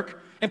your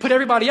work and put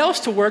everybody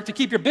else to work to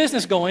keep your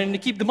business going and to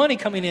keep the money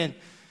coming in.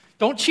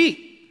 Don't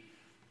cheat.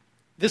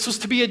 This was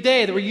to be a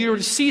day where you were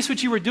to cease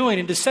what you were doing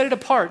and to set it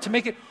apart, to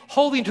make it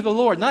holy unto the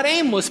Lord. Not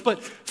aimless,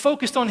 but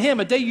focused on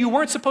Him. A day you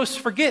weren't supposed to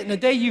forget and a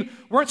day you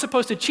weren't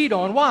supposed to cheat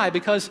on. Why?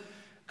 Because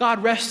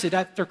God rested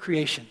after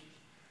creation.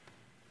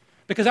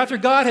 Because after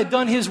God had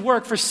done His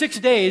work for 6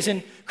 days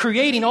in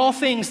creating all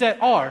things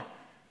that are,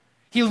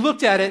 He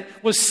looked at it,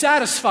 was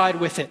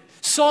satisfied with it,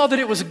 saw that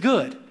it was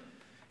good,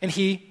 and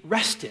He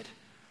rested.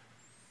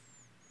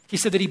 He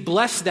said that He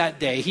blessed that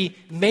day. He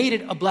made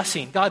it a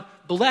blessing. God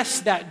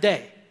blessed that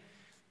day.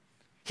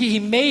 He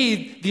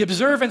made the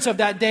observance of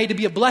that day to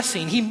be a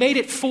blessing. He made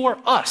it for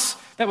us,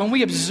 that when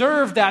we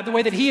observe that, the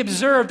way that He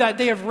observed that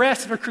day of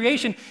rest for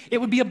creation, it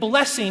would be a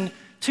blessing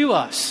to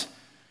us.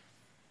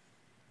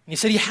 And He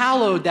said He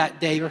hallowed that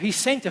day, or He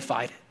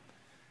sanctified it.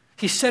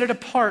 He set it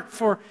apart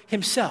for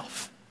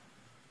Himself.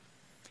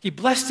 He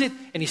blessed it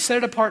and He set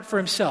it apart for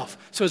Himself.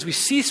 So as we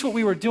cease what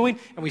we were doing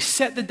and we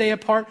set the day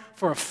apart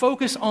for a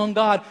focus on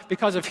God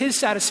because of His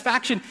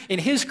satisfaction in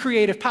His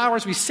creative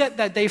powers, we set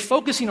that day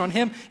focusing on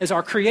Him as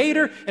our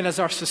Creator and as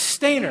our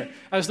Sustainer,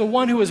 as the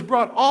one who has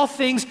brought all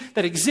things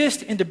that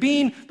exist into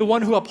being, the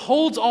one who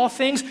upholds all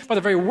things by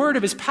the very word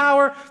of His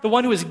power, the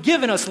one who has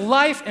given us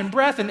life and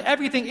breath and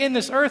everything in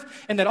this earth,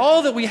 and that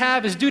all that we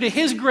have is due to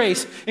His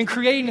grace in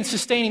creating and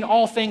sustaining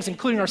all things,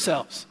 including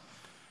ourselves.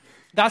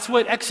 That's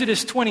what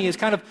Exodus 20 is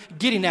kind of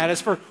getting at,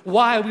 as for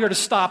why we are to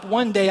stop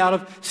one day out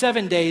of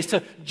 7 days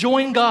to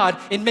join God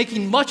in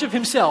making much of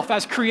Himself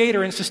as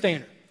Creator and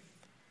Sustainer.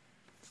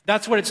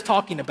 That's what it's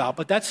talking about,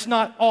 but that's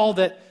not all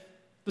that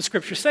the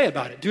Scriptures say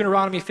about it.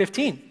 Deuteronomy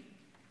 15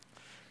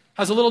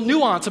 has a little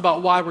nuance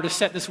about why we're to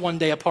set this one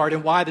day apart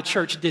and why the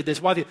church did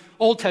this, why the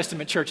Old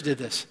Testament church did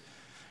this.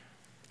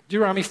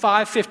 Deuteronomy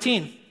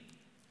 5:15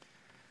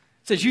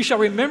 says, "You shall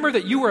remember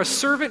that you were a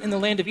servant in the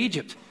land of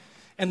Egypt,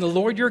 and the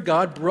Lord your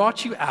God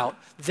brought you out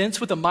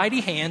thence with a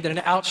mighty hand and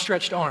an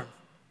outstretched arm.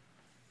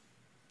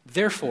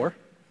 Therefore,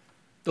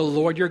 the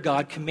Lord your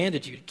God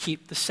commanded you to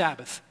keep the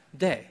Sabbath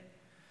day."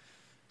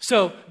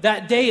 So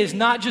that day is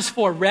not just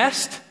for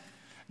rest,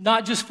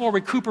 not just for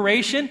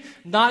recuperation,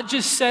 not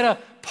just set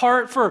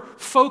apart for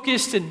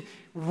focused and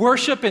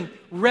worship and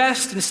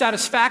rest and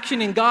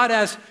satisfaction in God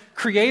as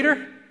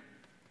Creator,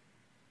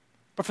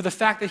 but for the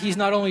fact that He's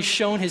not only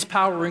shown His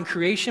power in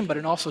creation, but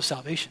in also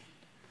salvation.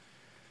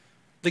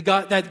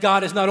 That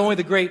God is not only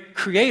the great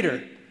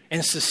Creator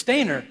and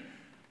Sustainer,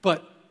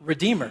 but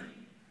Redeemer.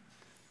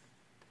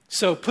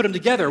 So put them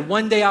together,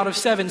 one day out of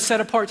 7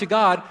 set apart to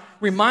God,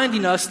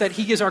 reminding us that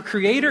He is our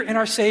Creator and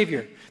our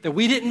Savior, that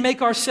we didn't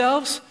make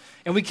ourselves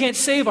and we can't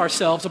save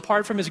ourselves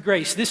apart from His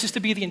grace. This is to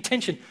be the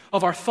intention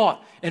of our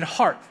thought and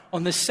heart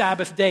on this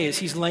Sabbath day as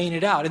He's laying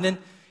it out. And then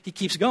He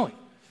keeps going.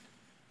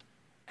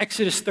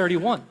 Exodus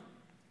 31,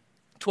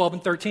 12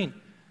 and 13.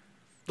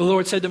 The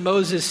Lord said to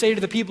Moses, "Say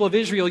to the people of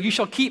Israel, you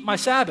shall keep my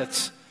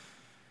Sabbaths,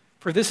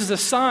 for this is a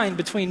sign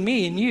between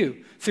me and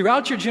you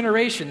throughout your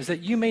generations,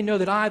 that you may know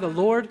that I, the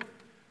Lord,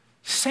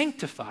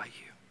 sanctify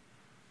you."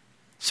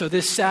 So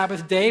this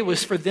Sabbath day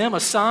was for them a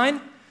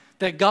sign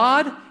that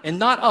God, and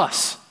not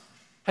us,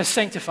 has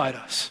sanctified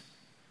us.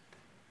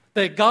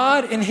 That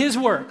God in His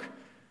work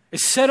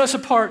has set us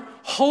apart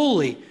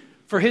wholly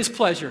for His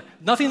pleasure.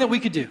 Nothing that we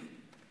could do.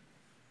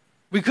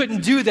 We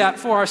couldn't do that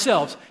for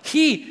ourselves.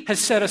 He has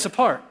set us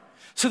apart.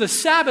 So the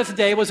Sabbath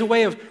day was a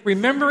way of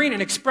remembering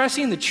and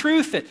expressing the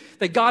truth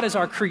that God is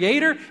our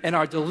Creator and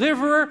our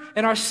Deliverer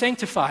and our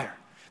Sanctifier.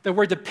 That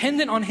we're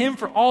dependent on Him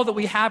for all that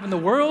we have in the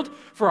world,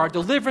 for our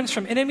deliverance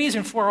from enemies,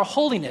 and for our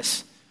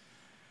holiness.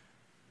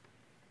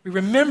 We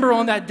remember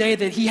on that day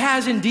that He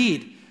has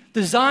indeed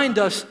designed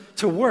us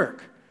to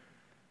work.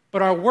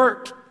 But our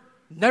work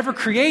never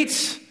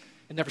creates,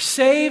 it never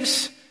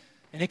saves,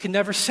 and it can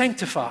never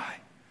sanctify.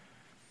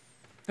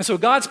 And so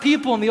God's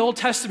people in the Old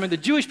Testament, the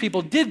Jewish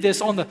people, did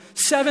this on the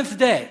 7th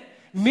day,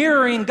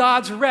 mirroring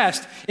God's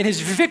rest in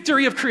His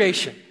victory of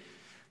creation.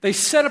 They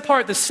set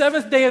apart the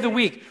 7th day of the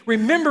week,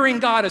 remembering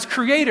God as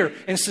Creator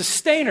and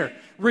Sustainer,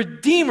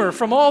 Redeemer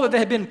from all that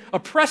had been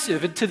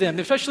oppressive to them,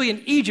 especially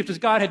in Egypt, as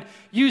God had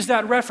used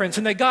that reference,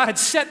 and that God had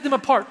set them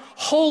apart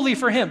wholly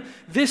for Him.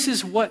 This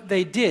is what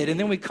they did. And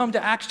then we come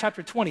to Acts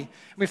chapter 20, and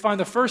we find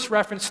the first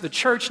reference to the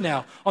church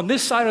now on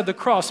this side of the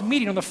cross,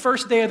 meeting on the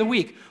first day of the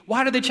week.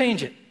 Why did they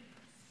change it?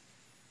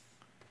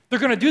 They're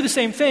going to do the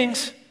same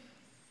things.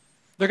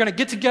 They're going to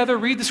get together,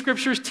 read the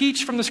Scriptures,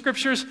 teach from the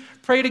Scriptures,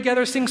 pray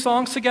together, sing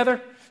songs together,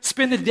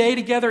 spend the day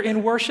together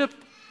in worship.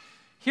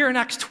 Here in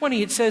Acts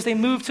 20, it says they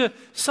moved to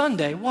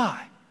Sunday.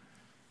 Why?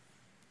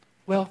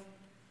 Well,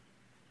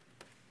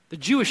 the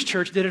Jewish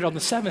church did it on the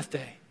 7th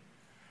day,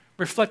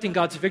 reflecting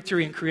God's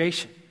victory in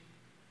creation.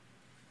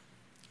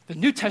 The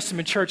New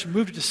Testament church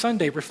moved it to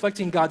Sunday,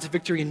 reflecting God's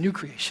victory in new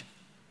creation.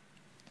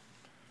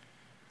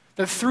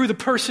 That through the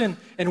person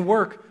and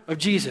work of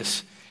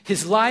Jesus,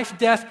 His life,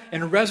 death,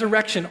 and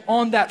resurrection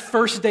on that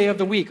first day of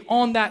the week,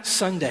 on that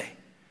Sunday,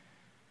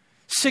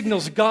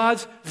 signals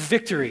God's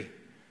victory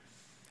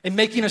in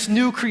making us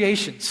new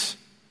creations.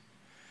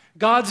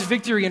 God's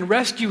victory in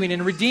rescuing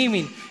and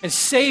redeeming and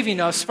saving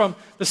us from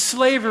the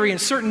slavery and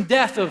certain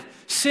death of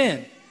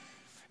sin.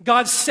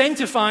 God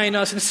sanctifying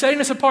us and setting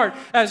us apart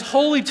as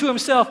holy to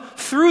himself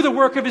through the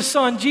work of his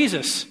Son,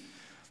 Jesus.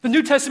 The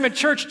New Testament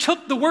church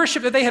took the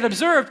worship that they had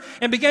observed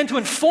and began to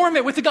inform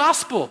it with the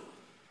gospel.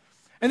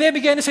 And they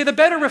began to say, the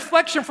better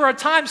reflection for our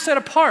time set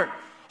apart,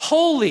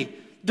 holy,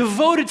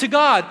 devoted to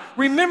God,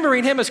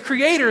 remembering him as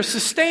creator,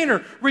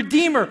 sustainer,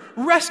 redeemer,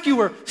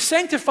 rescuer,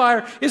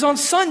 sanctifier, is on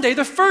Sunday,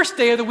 the first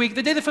day of the week,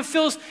 the day that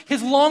fulfills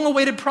his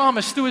long-awaited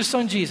promise through his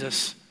Son,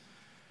 Jesus.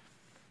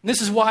 And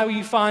this is why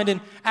you find in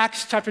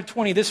Acts chapter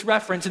 20 this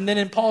reference, and then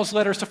in Paul's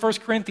letters to 1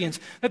 Corinthians,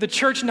 that the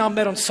church now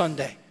met on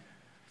Sunday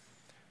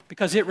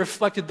because it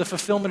reflected the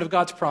fulfillment of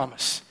God's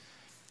promise.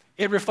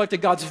 It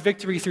reflected God's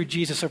victory through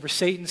Jesus over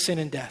Satan, sin,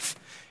 and death.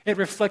 It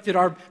reflected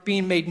our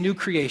being made new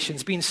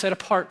creations, being set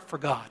apart for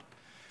God,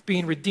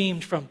 being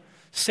redeemed from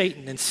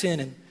Satan and sin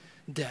and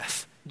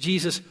death.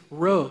 Jesus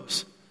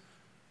rose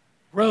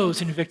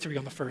in victory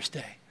on the first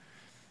day.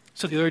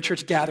 So the early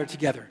church gathered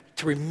together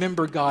to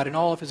remember God and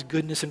all of his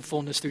goodness and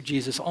fullness through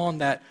Jesus on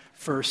that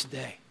first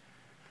day.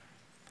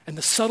 And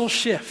the subtle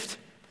shift,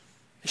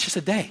 it's just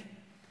a day,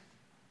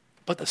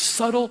 but the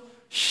subtle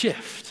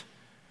shift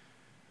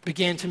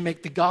began to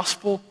make the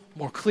gospel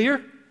more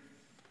clear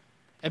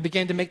and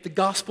began to make the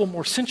gospel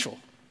more central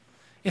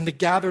in the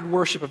gathered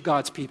worship of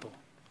God's people.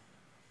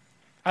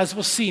 As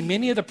we'll see,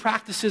 many of the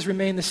practices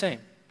remain the same.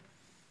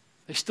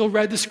 They still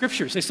read the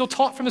scriptures. They still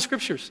taught from the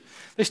scriptures.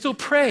 They still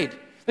prayed.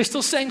 They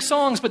still sang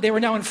songs, but they were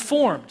now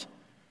informed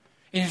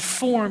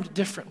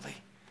differently.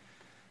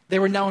 They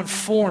were now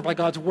informed by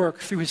God's work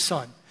through his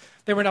Son.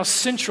 They were now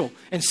central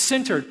and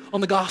centered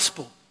on the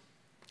gospel.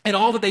 And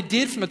all that they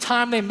did from the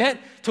time they met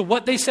to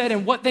what they said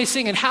and what they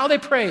sing and how they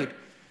prayed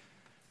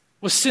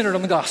was centered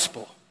on the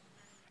gospel,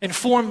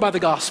 informed by the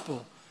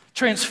gospel,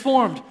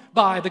 transformed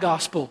by the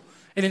gospel,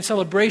 and in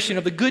celebration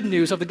of the good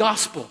news of the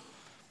gospel,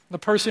 the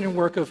person and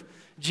work of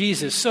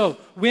Jesus. So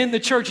when the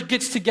church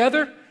gets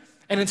together,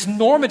 and it's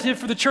normative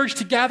for the church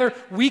to gather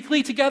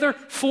weekly together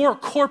for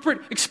corporate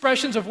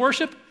expressions of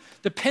worship,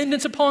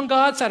 dependence upon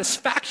God,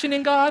 satisfaction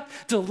in God,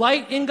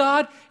 delight in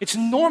God. It's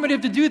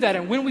normative to do that.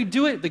 And when we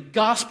do it, the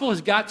gospel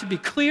has got to be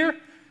clear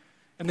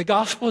and the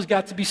gospel has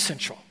got to be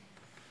central.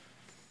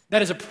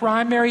 That is a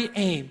primary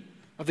aim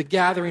of the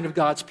gathering of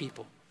God's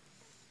people.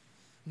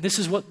 And this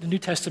is what the New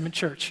Testament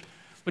church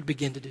would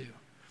begin to do.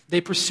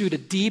 They pursued a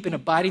deep and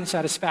abiding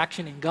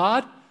satisfaction in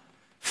God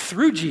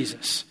through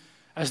Jesus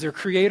as their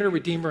creator,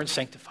 redeemer, and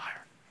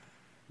sanctifier.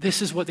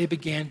 This is what they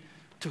began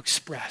to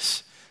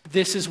express.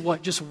 This is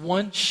what just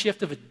one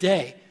shift of a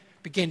day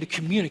began to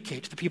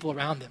communicate to the people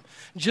around them.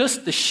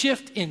 Just the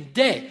shift in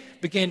day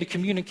began to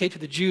communicate to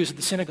the Jews at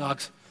the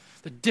synagogues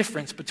the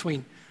difference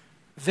between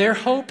their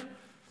hope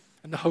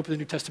and the hope of the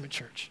New Testament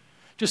church.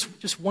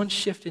 Just one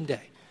shift in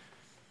day.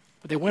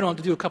 But they went on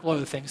to do a couple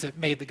other things that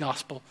made the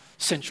gospel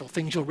central,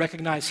 things you'll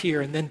recognize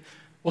here, and then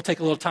we'll take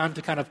a little time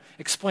to kind of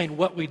explain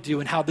what we do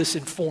and how this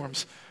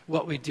informs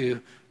what we do.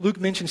 Luke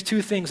mentions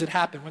two things that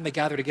happened when they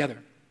gathered together.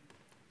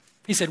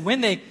 He said,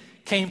 when they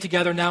came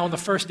together now on the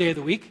first day of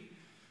the week, he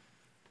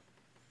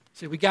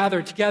said, we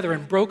gathered together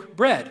and broke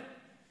bread.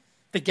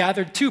 They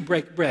gathered to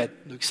break bread,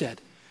 Luke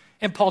said.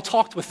 And Paul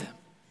talked with them.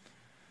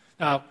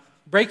 Now,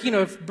 breaking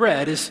of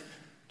bread is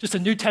just a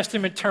New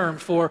Testament term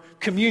for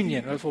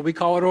communion, that's what we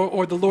call it,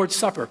 or the Lord's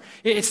Supper.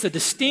 It's the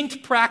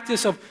distinct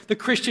practice of the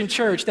Christian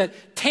church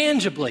that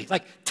tangibly,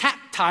 like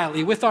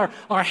tactilely, with our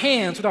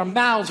hands, with our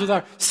mouths, with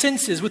our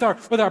senses, with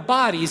our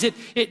bodies,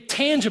 it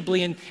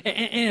tangibly and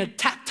in a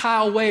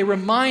tactile way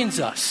reminds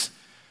us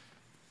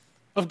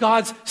of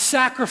God's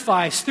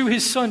sacrifice through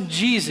his Son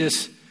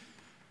Jesus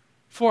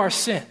for our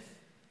sin.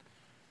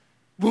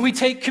 When we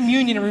take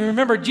communion and we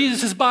remember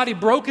Jesus' body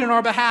broken on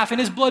our behalf and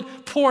his blood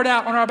poured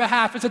out on our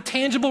behalf, it's a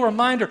tangible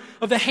reminder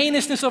of the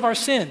heinousness of our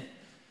sin,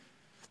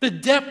 the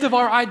depth of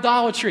our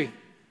idolatry,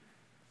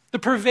 the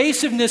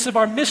pervasiveness of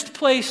our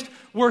misplaced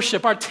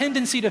worship, our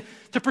tendency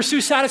to pursue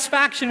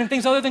satisfaction in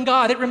things other than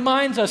God. It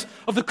reminds us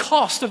of the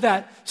cost of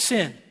that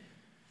sin,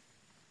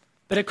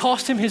 that it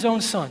cost him his own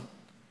Son,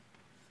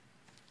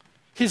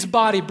 his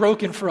body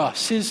broken for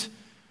us, his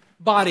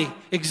body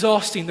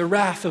exhausting the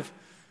wrath of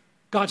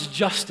God's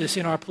justice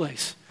in our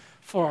place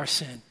for our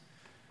sin.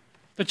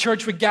 The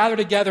church would gather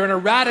together in a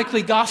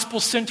radically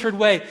gospel-centered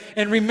way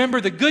and remember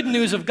the good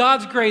news of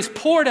God's grace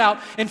poured out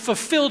and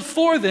fulfilled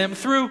for them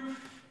through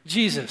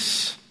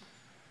Jesus.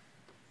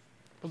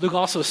 But Luke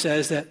also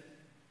says that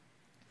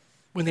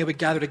when they would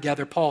gather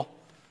together, Paul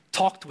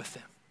talked with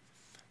them.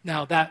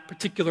 Now, that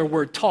particular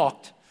word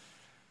talked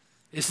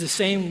is the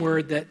same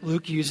word that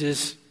Luke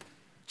uses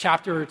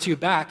chapter or two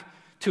back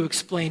to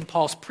explain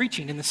Paul's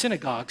preaching in the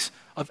synagogues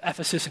of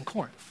Ephesus and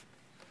Corinth.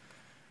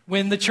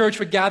 When the church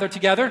would gather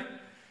together,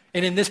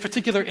 and in this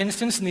particular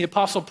instance, and the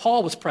Apostle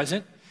Paul was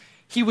present,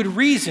 he would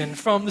reason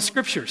from the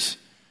scriptures.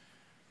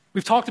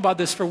 We've talked about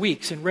this for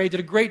weeks, and Ray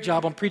did a great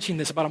job on preaching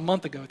this about a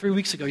month ago, 3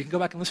 weeks ago. You can go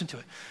back and listen to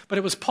it. But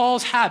it was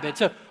Paul's habit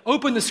to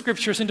open the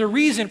scriptures and to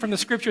reason from the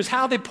scriptures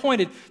how they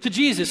pointed to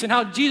Jesus and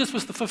how Jesus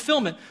was the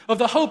fulfillment of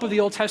the hope of the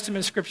Old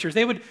Testament scriptures.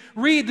 They would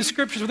read the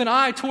scriptures with an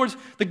eye towards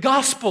the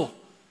gospel,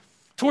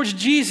 towards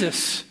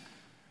Jesus,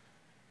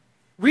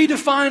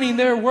 redefining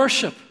their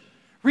worship,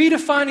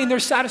 redefining their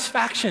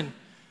satisfaction,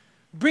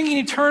 bringing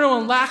eternal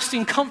and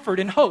lasting comfort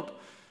and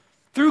hope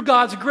through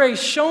God's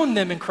grace shown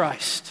them in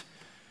Christ.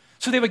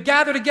 So they would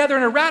gather together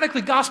in a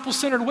radically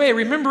gospel-centered way,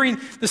 remembering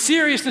the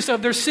seriousness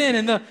of their sin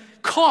and the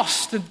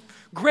cost of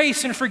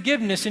grace and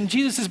forgiveness in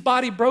Jesus'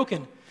 body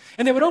broken.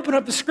 And they would open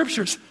up the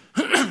scriptures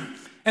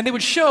and they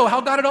would show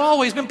how God had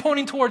always been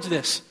pointing towards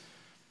this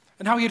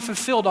and how he had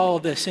fulfilled all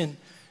of this in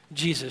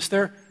Jesus.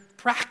 Their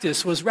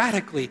practice was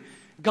radically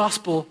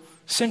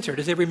gospel-centered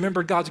as they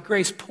remembered God's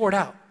grace poured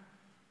out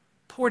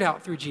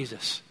through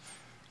Jesus.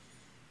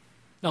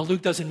 Now,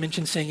 Luke doesn't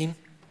mention singing.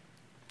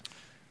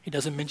 He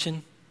doesn't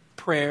mention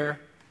prayer.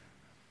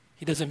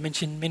 He doesn't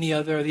mention many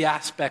other of the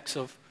aspects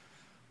of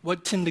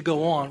what tend to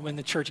go on when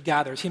the church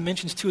gathers. He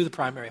mentions two of the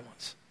primary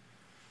ones.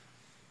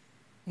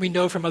 We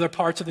know from other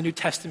parts of the New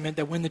Testament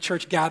that when the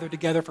church gathered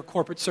together for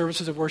corporate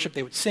services of worship,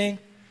 they would sing,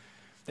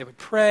 they would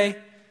pray,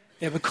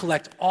 they would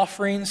collect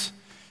offerings.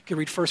 You can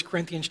read 1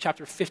 Corinthians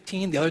chapter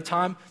 15. The other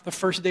time, the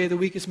first day of the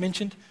week is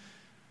mentioned.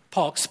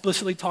 Paul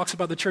explicitly talks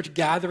about the church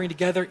gathering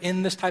together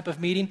in this type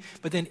of meeting,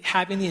 but then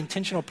having the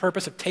intentional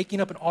purpose of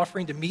taking up an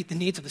offering to meet the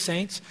needs of the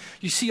saints.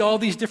 You see all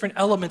these different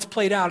elements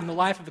played out in the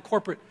life of the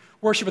corporate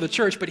worship of the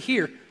church, but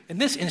here, in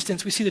this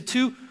instance, we see the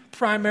two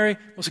primary,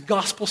 most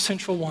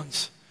gospel-central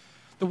ones,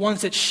 the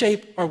ones that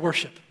shape our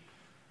worship,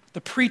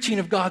 the preaching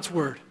of God's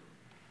word,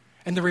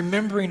 and the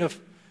remembering of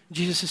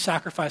Jesus'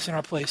 sacrifice in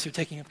our place through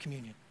taking of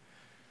communion.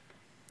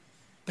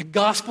 The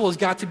gospel has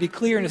got to be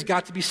clear and has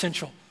got to be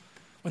central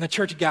when the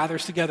church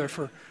gathers together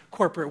for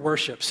corporate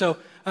worship. So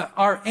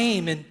our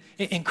aim in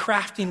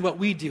crafting what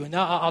we do, and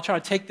now I'll try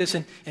to take this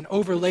and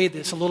overlay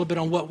this a little bit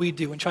on what we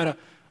do and try to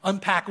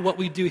unpack what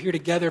we do here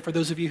together for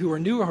those of you who are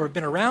new or who have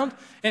been around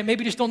and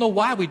maybe just don't know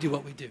why we do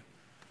what we do.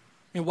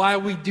 And why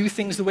we do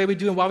things the way we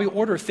do and why we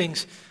order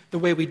things the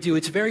way we do.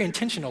 It's very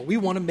intentional. We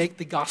want to make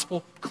the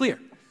gospel clear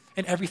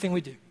in everything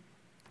we do.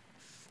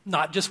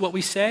 Not just what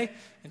we say,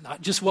 and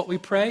not just what we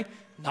pray,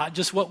 not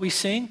just what we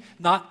sing,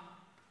 not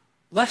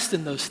less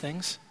than those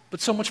things,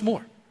 but so much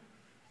more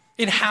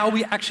in how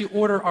we actually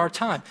order our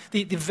time.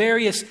 The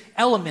various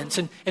elements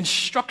and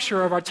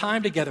structure of our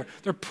time together,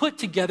 they're put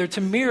together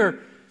to mirror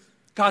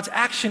God's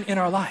action in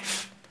our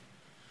life,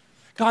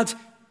 God's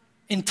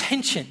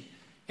intention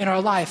in our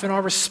life and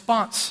our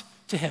response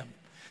to him,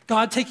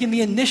 God taking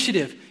the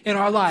initiative in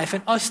our life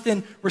and us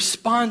then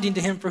responding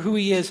to him for who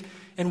he is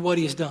and what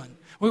he has done.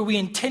 Where we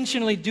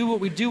intentionally do what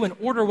we do and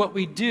order what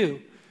we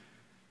do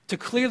to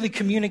clearly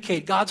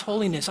communicate God's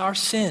holiness, our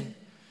sin,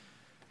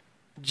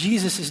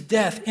 Jesus'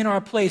 death in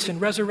our place and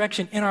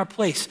resurrection in our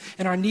place,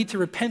 and our need to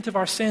repent of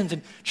our sins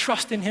and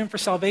trust in him for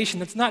salvation.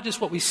 That's not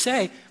just what we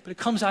say, but it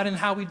comes out in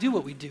how we do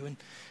what we do. And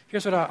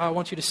here's what I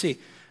want you to see.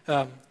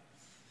 I'm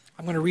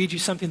going to read you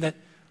something that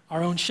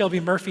our own Shelby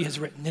Murphy has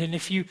written. And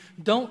if you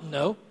don't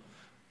know,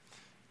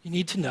 you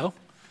need to know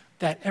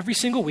that every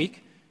single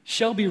week,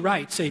 Shelby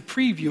writes a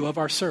preview of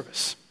our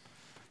service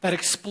that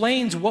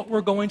explains what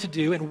we're going to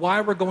do and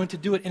why we're going to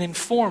do it and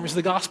informs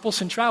the gospel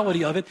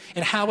centrality of it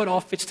and how it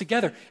all fits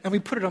together. And we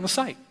put it on the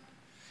site.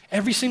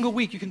 Every single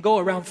week you can go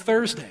around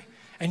Thursday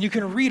and you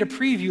can read a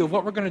preview of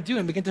what we're going to do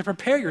and begin to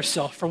prepare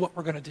yourself for what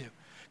we're going to do.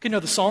 You can know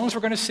the songs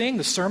we're going to sing,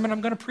 the sermon I'm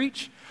going to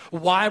preach,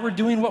 why we're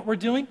doing what we're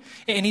doing.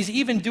 And he's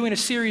even doing a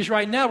series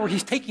right now where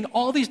he's taking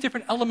all these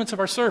different elements of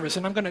our service,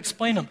 and I'm going to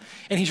explain them.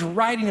 And he's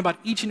writing about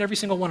each and every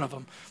single one of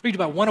them. We do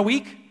about one a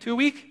week, two a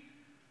week,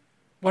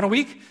 one a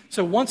week.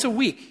 So once a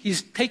week,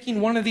 he's taking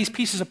one of these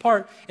pieces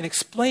apart and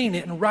explaining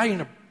it and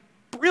writing a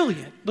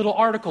brilliant little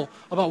article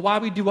about why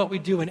we do what we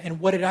do and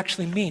what it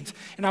actually means.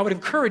 And I would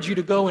encourage you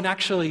to go and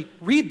actually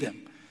read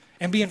them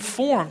and be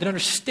informed and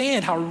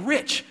understand how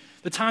rich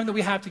the time that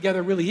we have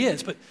together really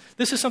is. But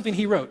this is something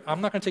he wrote.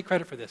 I'm not going to take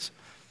credit for this.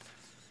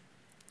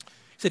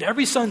 He said,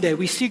 every Sunday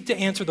we seek to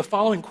answer the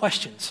following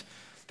questions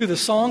through the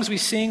songs we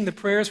sing, the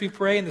prayers we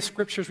pray, and the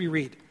scriptures we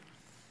read.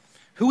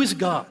 Who is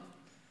God?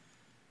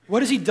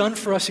 What has he done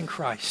for us in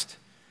Christ?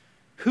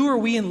 Who are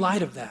we in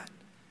light of that?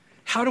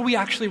 How do we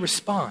actually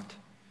respond?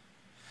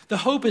 The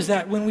hope is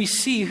that when we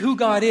see who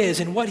God is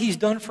and what he's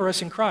done for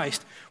us in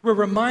Christ, we're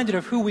reminded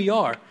of who we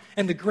are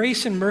and the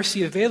grace and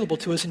mercy available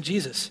to us in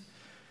Jesus.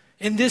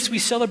 In this, we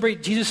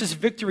celebrate Jesus'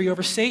 victory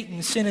over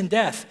Satan, sin, and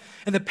death,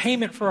 and the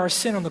payment for our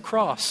sin on the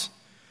cross.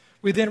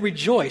 We then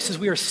rejoice as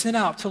we are sent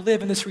out to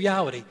live in this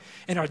reality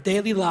in our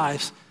daily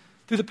lives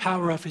through the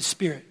power of his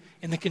Spirit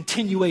and the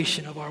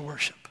continuation of our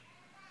worship.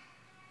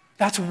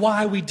 That's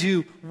why we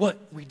do what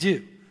we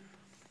do.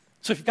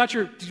 So if you got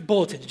your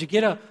bulletin, did you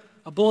get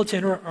a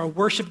bulletin or a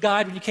worship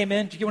guide when you came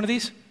in? Did you get one of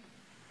these?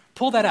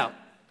 Pull that out.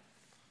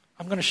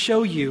 I'm going to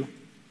show you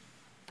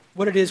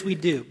what it is we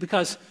do,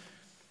 because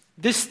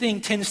this thing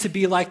tends to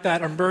be like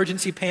that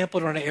emergency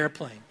pamphlet on an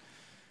airplane.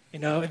 You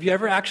know, have you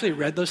ever actually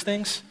read those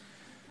things?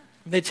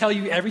 They tell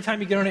you every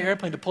time you get on an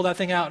airplane to pull that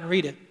thing out and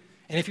read it.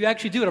 And if you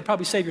actually do, it'll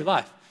probably save your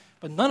life.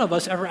 But none of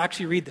us ever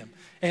actually read them.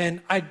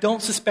 And I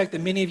don't suspect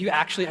that many of you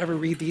actually ever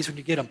read these when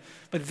you get them.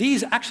 But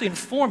these actually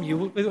inform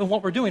you on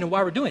what we're doing and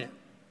why we're doing it.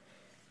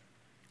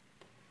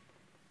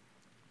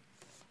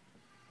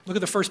 Look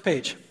at the first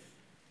page.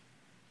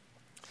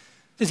 It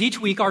says, each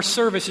week our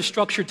service is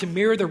structured to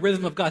mirror the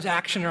rhythm of God's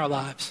action in our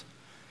lives.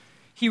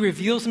 He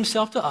reveals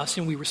himself to us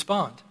and we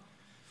respond.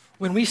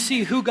 When we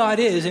see who God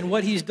is and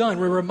what he's done,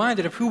 we're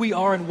reminded of who we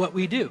are and what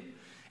we do,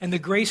 and the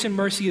grace and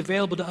mercy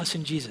available to us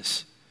in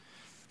Jesus.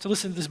 So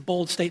listen to this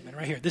bold statement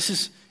right here. This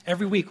is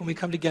every week when we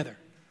come together.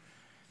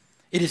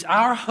 It is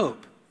our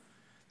hope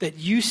that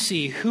you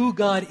see who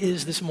God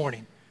is this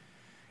morning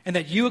and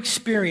that you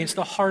experience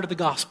the heart of the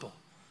gospel,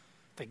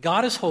 that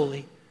God is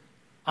holy,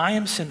 I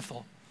am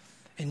sinful,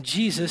 and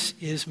Jesus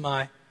is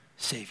my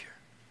Savior.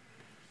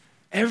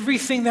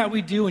 Everything that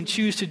we do and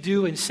choose to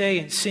do and say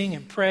and sing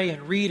and pray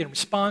and read and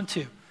respond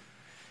to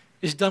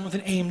is done with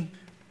an aim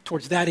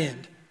towards that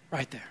end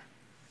right there.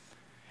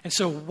 And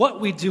so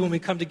what we do when we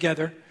come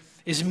together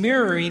is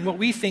mirroring what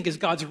we think is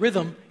God's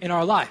rhythm in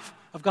our life,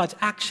 of God's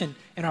action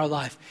in our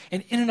life.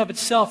 And in and of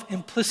itself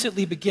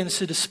implicitly begins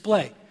to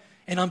display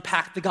and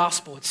unpack the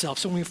gospel itself.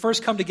 So when we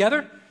first come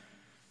together,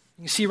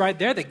 you see right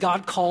there that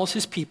God calls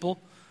his people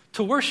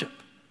to worship.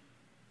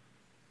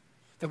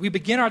 That we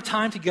begin our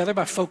time together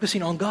by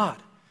focusing on God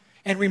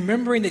and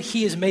remembering that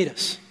he has made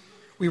us.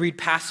 We read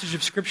passages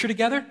of scripture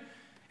together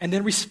and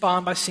then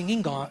respond by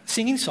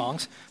singing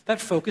songs that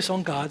focus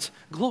on God's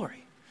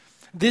glory.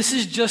 This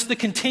is just the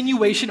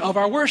continuation of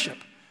our worship.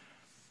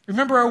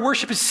 Remember, our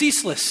worship is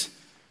ceaseless.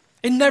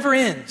 It never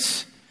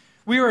ends.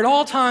 We are at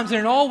all times and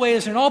in all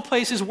ways and in all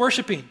places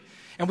worshiping.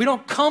 And we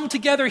don't come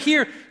together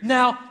here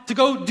now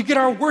to get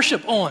our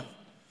worship on.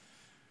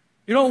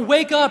 You don't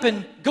wake up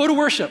and go to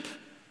worship.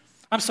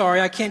 I'm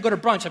sorry, I can't go to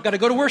brunch. I've got to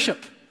go to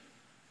worship.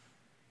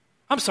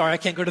 I'm sorry, I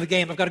can't go to the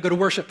game. I've got to go to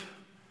worship.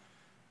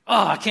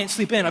 Oh, I can't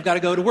sleep in. I've got to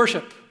go to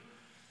worship.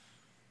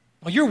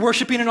 Well, you're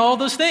worshiping in all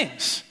those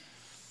things.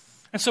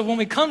 And so when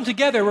we come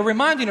together, we're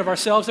reminding of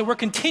ourselves that we're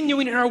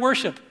continuing in our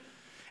worship.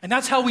 And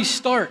that's how we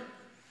start.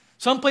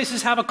 Some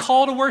places have a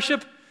call to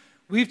worship.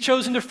 We've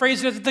chosen to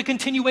phrase it as the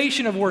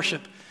continuation of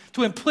worship,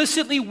 to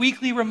implicitly,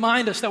 weekly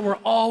remind us that we're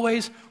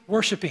always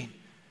worshiping.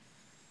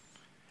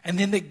 And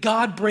then that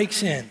God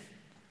breaks in.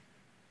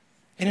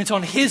 And it's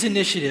on his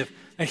initiative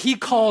that he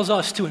calls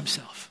us to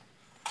himself.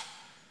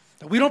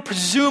 That we don't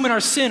presume in our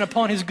sin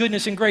upon his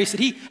goodness and grace, that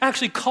he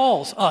actually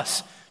calls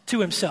us to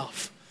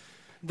himself.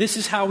 This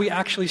is how we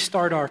actually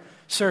start our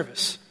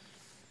service.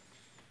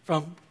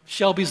 From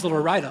Shelby's little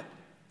write-up.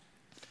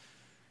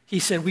 He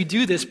said, we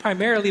do this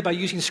primarily by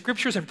using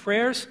scriptures and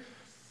prayers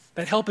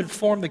that help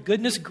inform the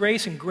goodness,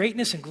 grace, and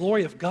greatness and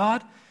glory of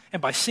God,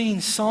 and by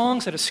singing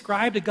songs that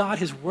ascribe to God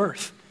his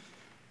worth.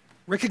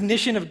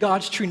 Recognition of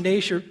God's true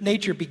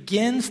nature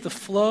begins the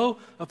flow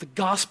of the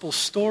gospel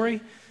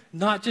story,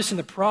 not just in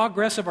the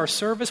progress of our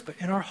service, but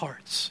in our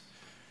hearts.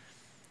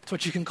 It's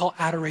what you can call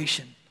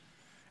adoration.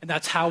 And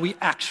that's how we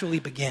actually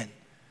begin,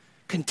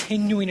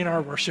 continuing in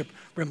our worship,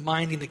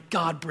 reminding that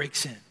God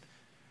breaks in.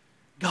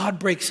 God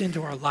breaks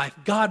into our life.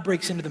 God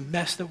breaks into the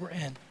mess that we're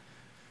in.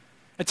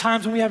 At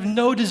times when we have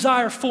no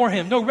desire for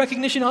him, no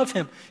recognition of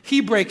him, he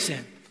breaks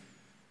in.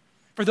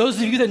 For those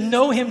of you that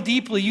know him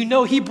deeply, you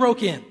know he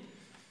broke in.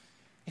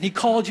 And he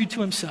called you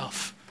to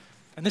himself.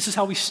 And this is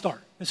how we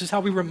start. This is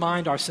how we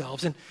remind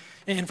ourselves.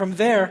 And from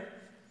there,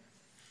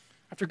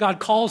 after God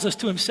calls us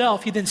to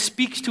himself, he then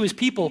speaks to his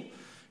people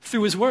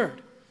through his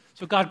word.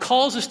 So God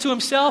calls us to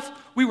himself,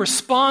 we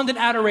respond in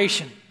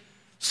adoration,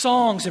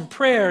 songs and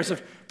prayers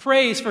of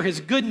praise for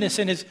his goodness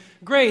and his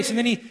grace, and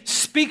then he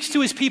speaks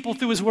to his people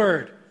through his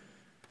word.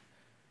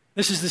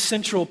 This is the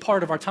central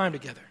part of our time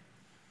together.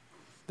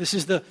 This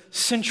is the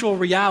central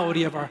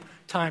reality of our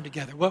time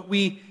together. What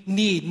we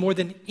need more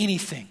than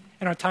anything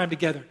in our time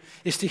together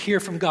is to hear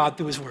from God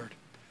through his word.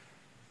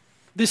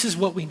 This is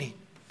what we need.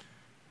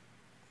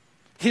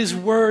 His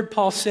word,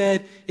 Paul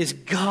said, is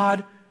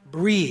God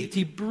breathed.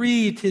 He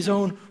breathed his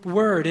own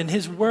word, and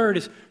his word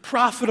is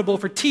profitable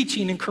for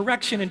teaching and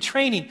correction and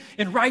training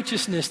in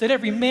righteousness, that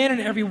every man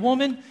and every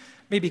woman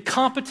may be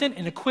competent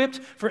and equipped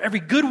for every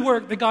good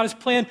work that God has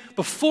planned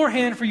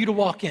beforehand for you to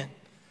walk in.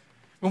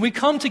 When we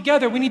come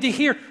together, we need to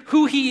hear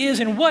who he is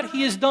and what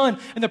he has done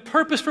and the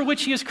purpose for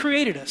which he has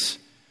created us.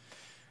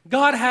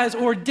 God has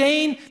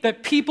ordained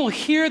that people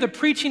hear the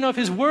preaching of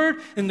his word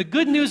and the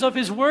good news of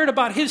his word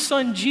about his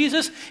son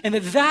Jesus, and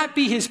that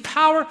be his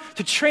power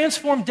to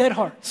transform dead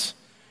hearts.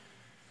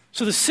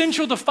 So the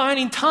central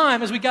defining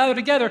time as we gather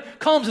together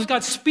comes as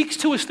God speaks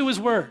to us through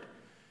his word.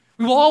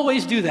 We will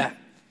always do that.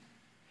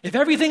 If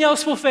everything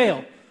else will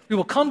fail, we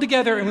will come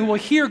together and we will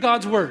hear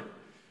God's word.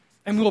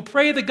 And we will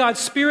pray that God's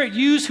Spirit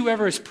use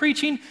whoever is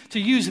preaching to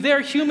use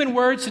their human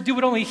words to do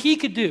what only he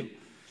could do.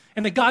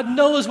 And that God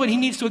knows what he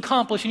needs to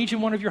accomplish in each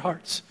and one of your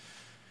hearts.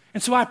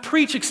 And so I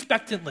preach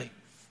expectantly.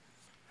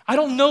 I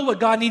don't know what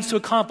God needs to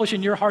accomplish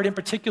in your heart in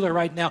particular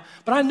right now,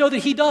 but I know that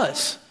he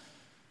does.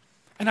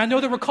 And I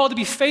know that we're called to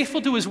be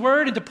faithful to his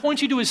word and to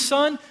point you to his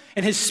son,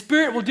 and his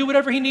Spirit will do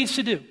whatever he needs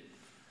to do.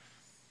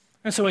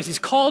 And so as he's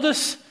called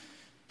us,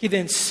 he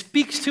then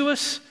speaks to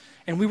us,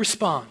 and we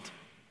respond.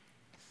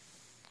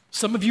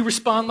 Some of you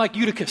respond like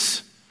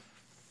Eutychus.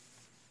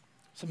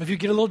 Some of you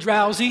get a little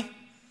drowsy.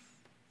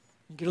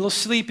 You get a little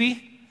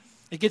sleepy.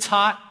 It gets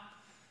hot.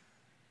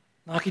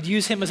 Now, I could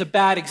use him as a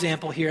bad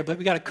example here, but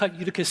we got to cut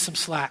Eutychus some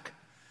slack.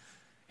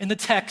 In the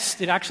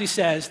text, it actually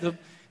says,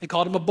 they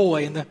called him a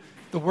boy, and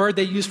the word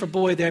they used for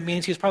boy there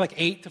means he was probably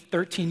like 8 to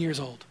 13 years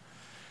old.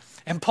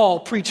 And Paul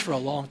preached for a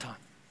long time.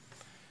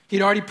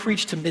 He'd already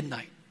preached to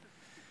midnight.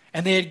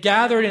 And they had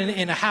gathered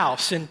in a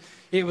house, and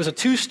it was a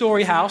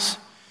 2-story house,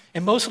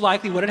 and most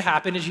likely what had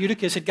happened is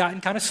Eutychus had gotten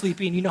kind of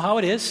sleepy, and you know how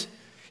it is.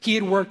 He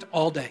had worked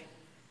all day.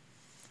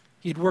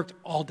 He had worked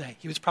all day.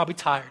 He was probably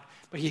tired,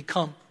 but he had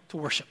come to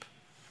worship.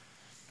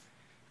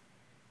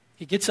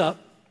 He gets up,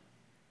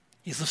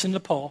 he's listening to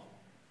Paul,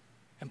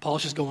 and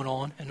Paul's just going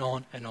on and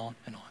on and on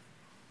and on.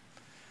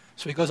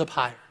 So he goes up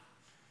higher.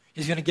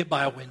 He's going to get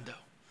by a window.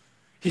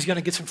 He's going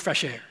to get some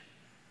fresh air.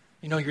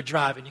 You know, you're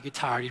driving, you get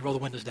tired, you roll the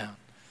windows down.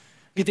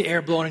 Get the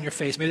air blowing in your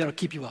face, maybe that'll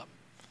keep you up.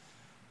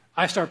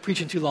 I start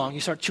preaching too long,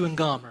 you start chewing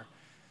gum or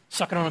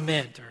sucking on a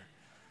mint or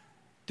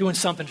doing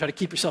something to try to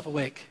keep yourself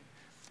awake.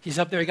 He's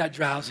up there, he got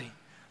drowsy.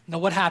 Now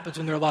what happens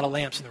when there are a lot of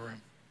lamps in the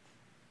room?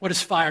 What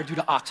does fire do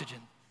to oxygen?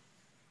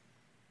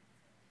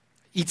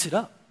 Eats it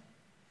up.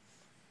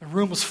 The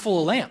room was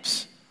full of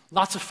lamps,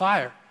 lots of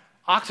fire.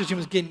 Oxygen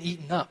was getting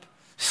eaten up.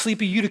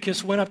 Sleepy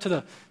Eutychus went up to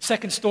the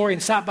second story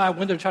and sat by a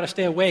window to try to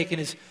stay awake, and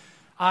his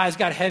eyes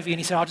got heavy, and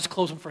he said, I'll just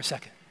close them for a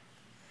second.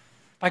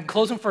 If I can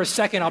close them for a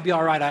second, I'll be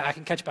all right. I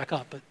can catch back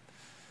up. But,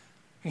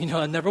 you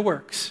know, it never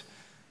works.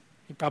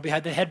 He probably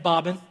had the head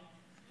bobbing,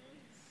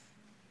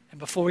 and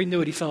before he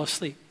knew it, he fell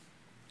asleep.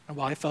 And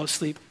while he fell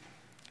asleep,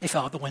 he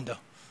fell out the window.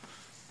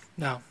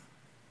 Now,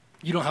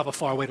 you don't have a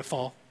far way to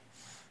fall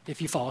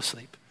if you fall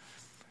asleep.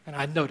 And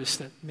I notice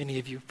that many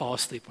of you fall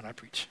asleep when I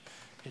preach.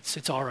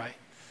 It's all right.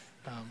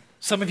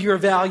 Some of you are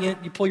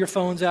valiant. You pull your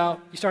phones out.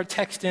 You start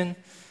texting.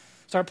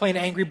 Start playing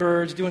Angry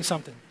Birds, doing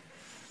something.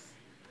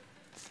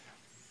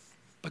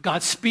 But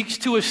God speaks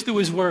to us through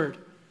his word.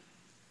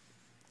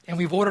 And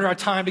we've ordered our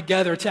time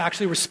together to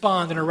actually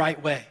respond in a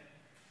right way.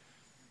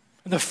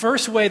 And the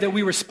first way that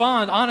we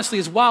respond, honestly,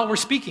 is while we're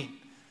speaking.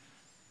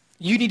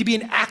 You need to be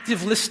an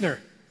active listener.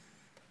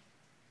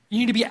 You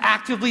need to be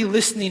actively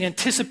listening,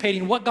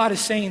 anticipating what God is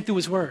saying through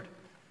his word.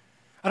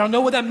 I don't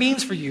know what that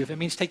means for you. If it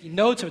means taking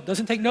notes or it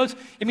doesn't take notes,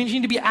 it means you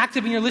need to be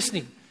active in your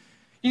listening.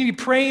 You need to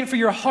be praying for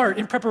your heart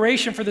in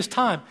preparation for this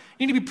time.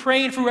 You need to be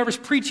praying for whoever's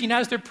preaching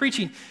as they're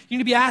preaching. You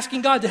need to be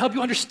asking God to help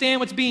you understand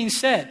what's being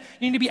said.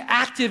 You need to be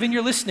active in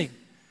your listening.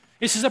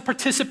 This is a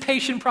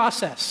participation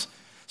process.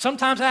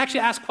 Sometimes I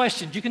actually ask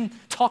questions. You can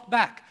talk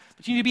back,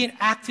 but you need to be an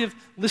active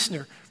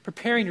listener,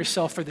 preparing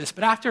yourself for this.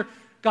 But after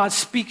God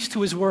speaks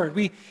to his word,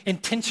 we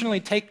intentionally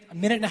take a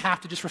minute and a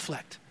half to just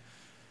reflect.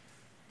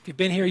 If you've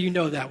been here, you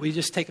know that. We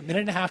just take a minute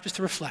and a half just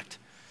to reflect.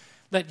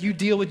 Let you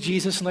deal with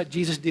Jesus and let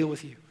Jesus deal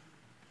with you.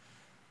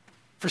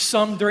 For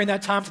some, during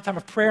that time, it's a time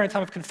of prayer and a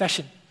time of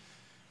confession.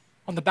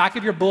 On the back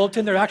of your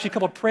bulletin, there are actually a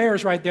couple of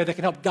prayers right there that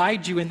can help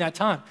guide you in that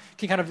time,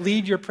 can kind of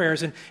lead your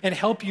prayers and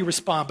help you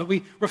respond. But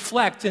we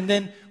reflect and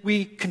then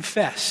we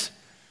confess.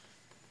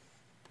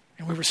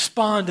 And we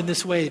respond in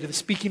this way to the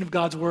speaking of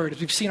God's word as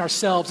we've seen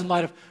ourselves in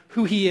light of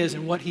who he is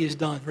and what he has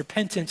done.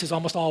 Repentance is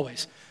almost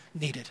always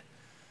needed.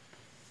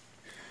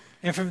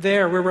 And from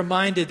there, we're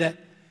reminded that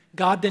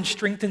God then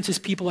strengthens his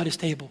people at his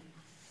table.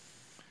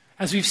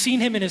 As we've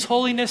seen him in his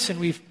holiness and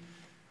we've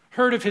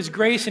heard of his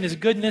grace and his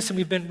goodness and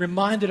we've been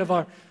reminded of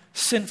our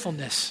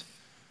sinfulness.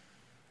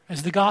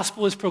 As the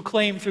gospel is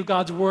proclaimed through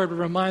God's word, we're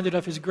reminded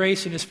of his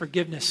grace and his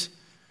forgiveness.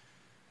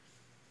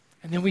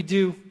 And then we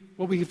do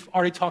what we've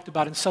already talked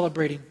about in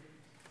celebrating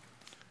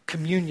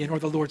communion or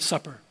the Lord's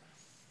Supper.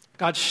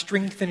 God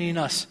strengthening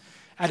us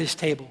at his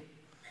table.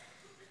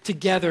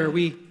 Together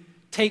we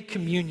take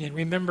communion,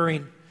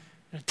 remembering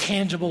in a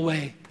tangible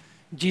way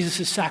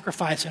Jesus'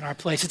 sacrifice in our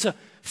place. It's a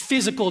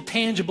physical,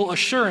 tangible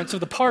assurance of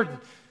the pardon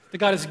that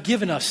God has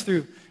given us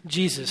through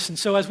Jesus. And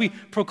so as we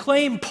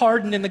proclaim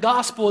pardon in the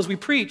gospel, as we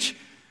preach,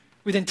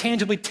 we then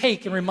tangibly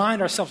take and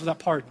remind ourselves of that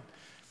pardon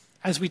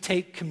as we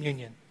take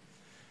communion.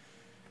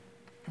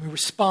 And we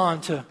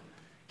respond to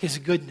his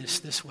goodness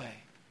this way.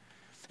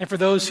 And for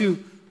those who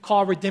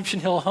call Redemption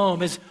Hill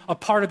home as a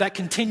part of that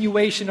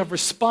continuation of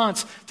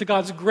response to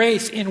God's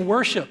grace in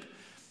worship,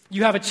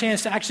 you have a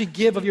chance to actually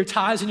give of your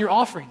tithes and your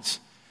offerings.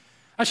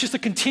 That's just a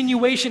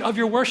continuation of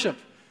your worship.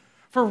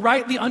 For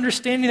rightly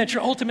understanding that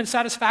your ultimate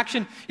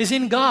satisfaction is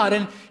in God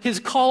and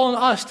his call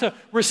on us to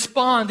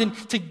respond and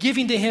to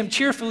giving to him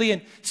cheerfully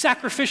and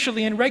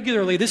sacrificially and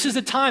regularly. This is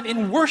the time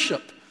in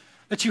worship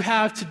that you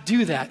have to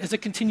do that as a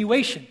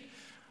continuation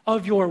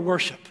of your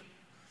worship.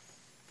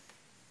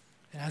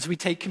 And as we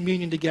take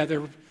communion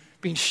together,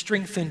 being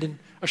strengthened and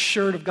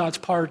assured of God's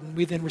pardon,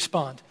 we then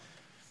respond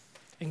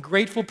in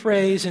grateful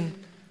praise and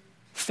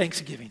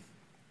thanksgiving.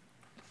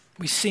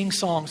 We sing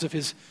songs of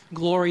his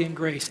glory and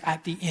grace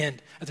at the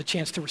end as a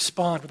chance to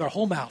respond with our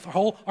whole mouth,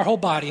 our whole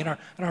body and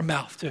our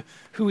mouth to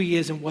who he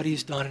is and what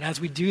he's done. And as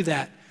we do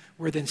that,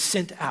 we're then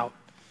sent out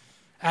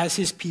as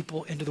his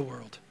people into the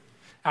world.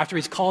 After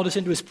he's called us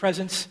into his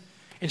presence,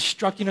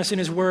 instructing us in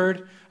his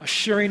word,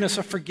 assuring us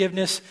of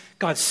forgiveness,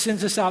 God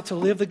sends us out to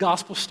live the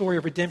gospel story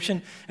of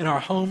redemption in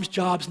our homes,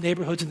 jobs,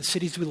 neighborhoods, and the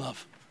cities we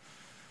love.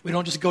 We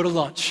don't just go to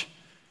lunch.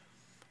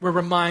 we're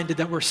reminded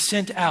that we're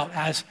sent out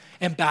as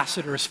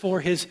ambassadors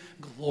for his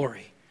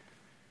glory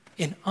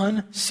in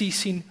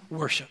unceasing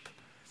worship,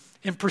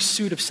 in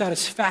pursuit of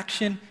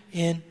satisfaction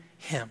in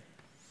him.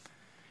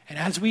 And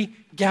as we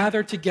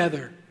gather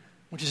together,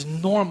 which is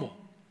normal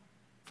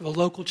for the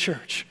local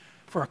church,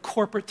 for a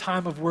corporate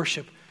time of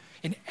worship,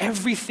 in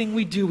everything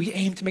we do, we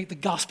aim to make the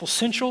gospel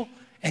central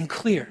and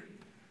clear,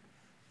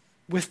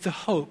 with the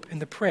hope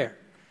and the prayer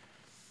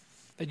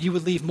that you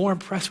would leave more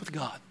impressed with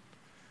God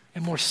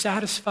and more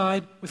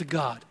satisfied with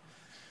God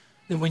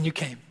than when you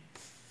came.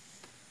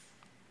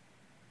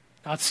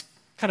 Now, it's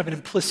kind of an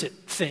implicit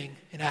thing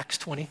in Acts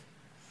 20. It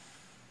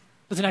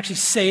doesn't actually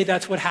say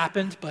that's what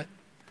happened, but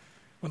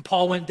when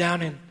Paul went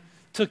down and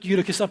took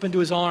Eutychus up into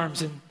his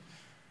arms and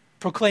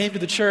proclaimed to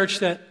the church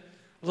that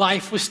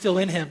life was still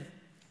in him,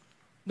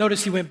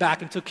 notice he went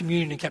back and took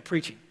communion and kept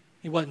preaching.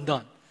 He wasn't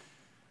done.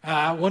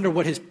 I wonder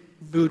what his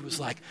mood was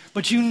like.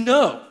 But you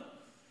know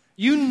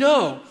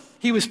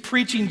he was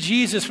preaching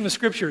Jesus from the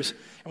scriptures.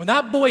 And when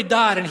that boy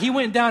died and he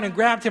went down and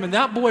grabbed him and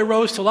that boy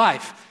rose to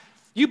life,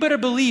 you better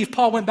believe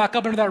Paul went back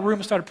up into that room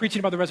and started preaching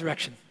about the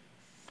resurrection.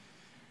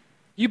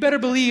 You better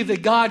believe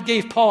that God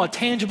gave Paul a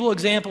tangible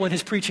example in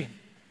his preaching.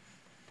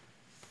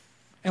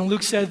 And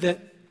Luke said that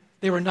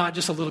they were not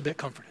just a little bit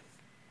comforted.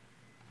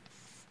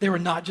 They were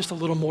not just a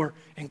little more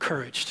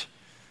encouraged.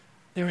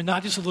 They were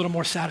not just a little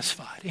more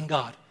satisfied in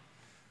God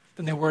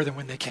than they were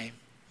when they came.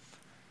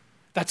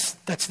 That's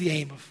the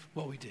aim of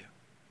what we do.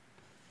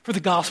 For the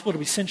gospel to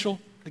be central,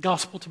 the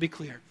gospel to be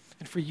clear,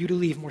 and for you to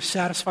leave more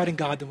satisfied in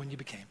God than when you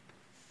became.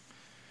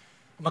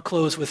 I'm going to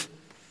close with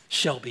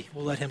Shelby.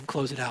 We'll let him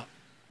close it out.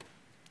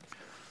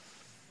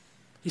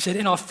 He said,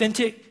 in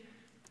authentic,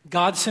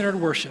 God-centered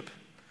worship,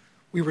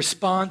 we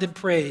respond in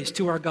praise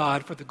to our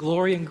God for the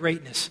glory and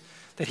greatness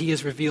that he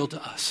has revealed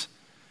to us.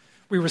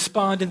 We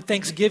respond in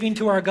thanksgiving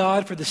to our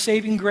God for the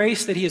saving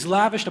grace that he has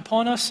lavished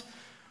upon us.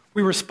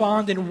 We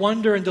respond in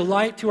wonder and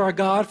delight to our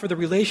God for the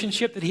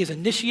relationship that he has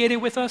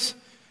initiated with us.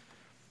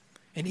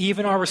 And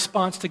even our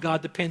response to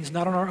God depends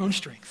not on our own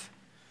strength,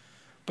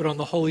 but on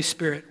the Holy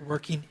Spirit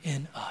working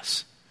in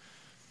us.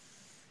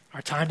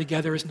 Our time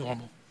together is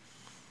normal.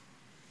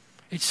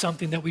 It's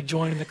something that we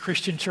join in the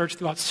Christian church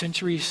throughout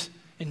centuries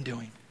in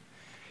doing.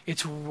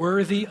 It's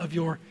worthy of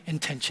your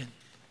intention.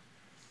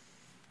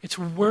 It's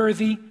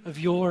worthy of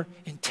your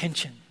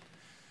intention.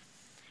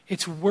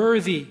 It's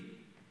worthy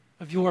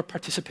of your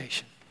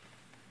participation.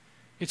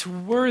 It's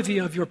worthy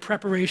of your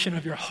preparation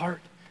of your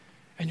heart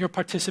and your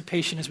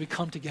participation as we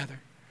come together.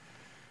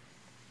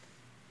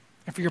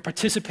 And for your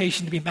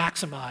participation to be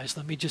maximized,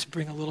 let me just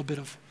bring a little bit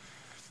of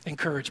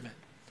encouragement.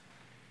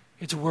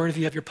 It's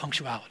worthy of your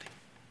punctuality.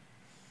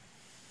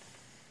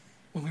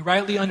 When we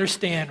rightly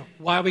understand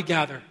why we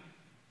gather,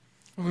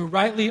 when we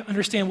rightly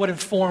understand what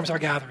informs our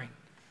gathering,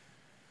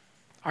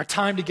 our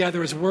time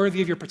together is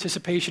worthy of your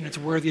participation. It's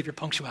worthy of your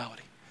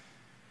punctuality.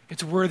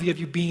 It's worthy of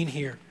you being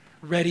here,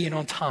 ready and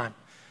on time,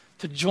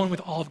 to join with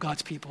all of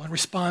God's people and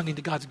responding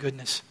to God's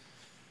goodness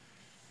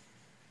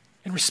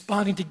and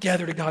responding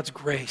together to God's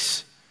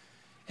grace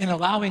and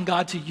allowing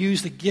God to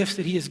use the gifts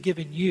that he has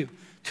given you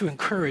to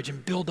encourage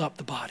and build up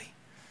the body.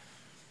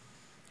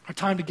 Our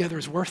time together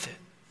is worth it.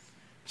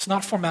 It's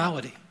not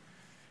formality.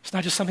 It's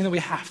not just something that we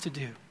have to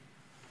do,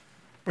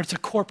 but it's a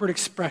corporate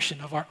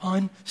expression of our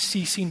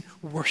unceasing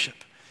worship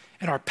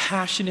and our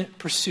passionate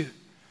pursuit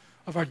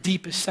of our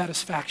deepest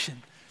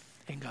satisfaction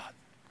in God.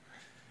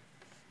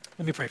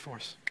 Let me pray for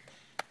us.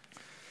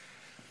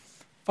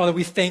 Father,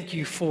 we thank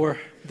you for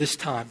this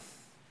time.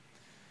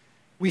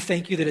 We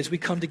thank you that as we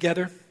come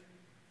together,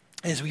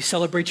 as we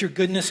celebrate your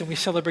goodness and we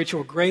celebrate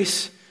your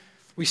grace,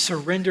 we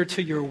surrender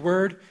to your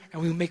word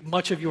and we make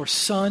much of your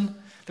Son,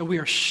 that we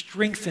are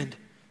strengthened,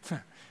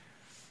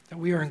 that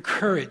we are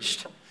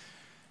encouraged,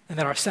 and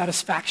that our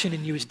satisfaction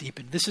in you is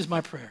deepened. This is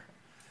my prayer.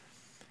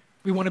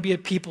 We want to be a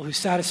people whose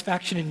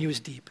satisfaction in you is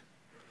deep,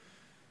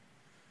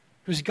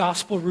 whose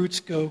gospel roots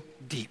go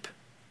deep,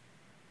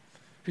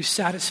 whose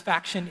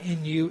satisfaction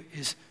in you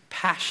is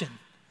passion,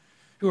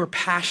 who are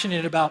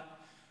passionate about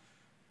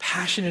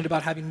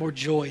having more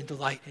joy and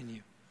delight in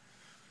you.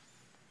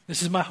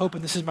 This is my hope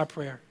and this is my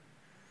prayer.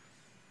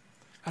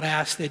 And I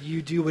ask that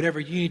you do whatever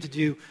you need to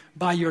do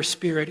by your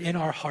Spirit in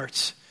our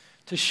hearts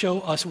to show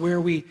us where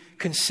we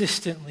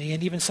consistently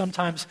and even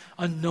sometimes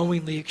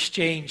unknowingly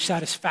exchange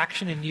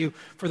satisfaction in you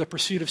for the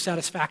pursuit of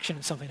satisfaction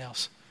in something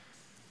else.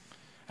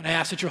 And I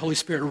ask that your Holy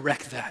Spirit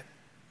wreck that.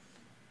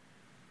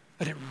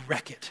 Let it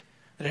wreck it.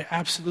 Let it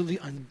absolutely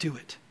undo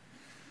it.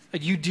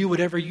 That you do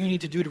whatever you need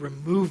to do to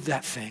remove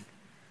that thing.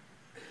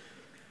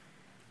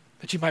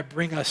 That you might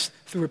bring us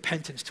through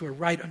repentance to a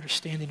right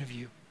understanding of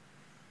you.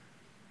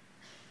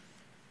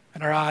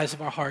 And our eyes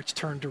of our hearts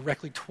turn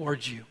directly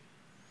towards you.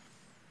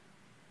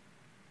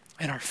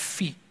 And our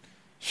feet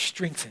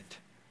strengthened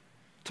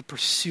to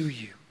pursue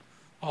you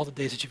all the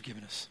days that you've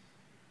given us.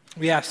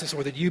 We ask this,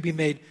 Lord, that you be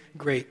made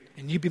great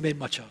and you be made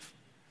much of.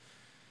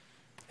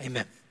 Amen.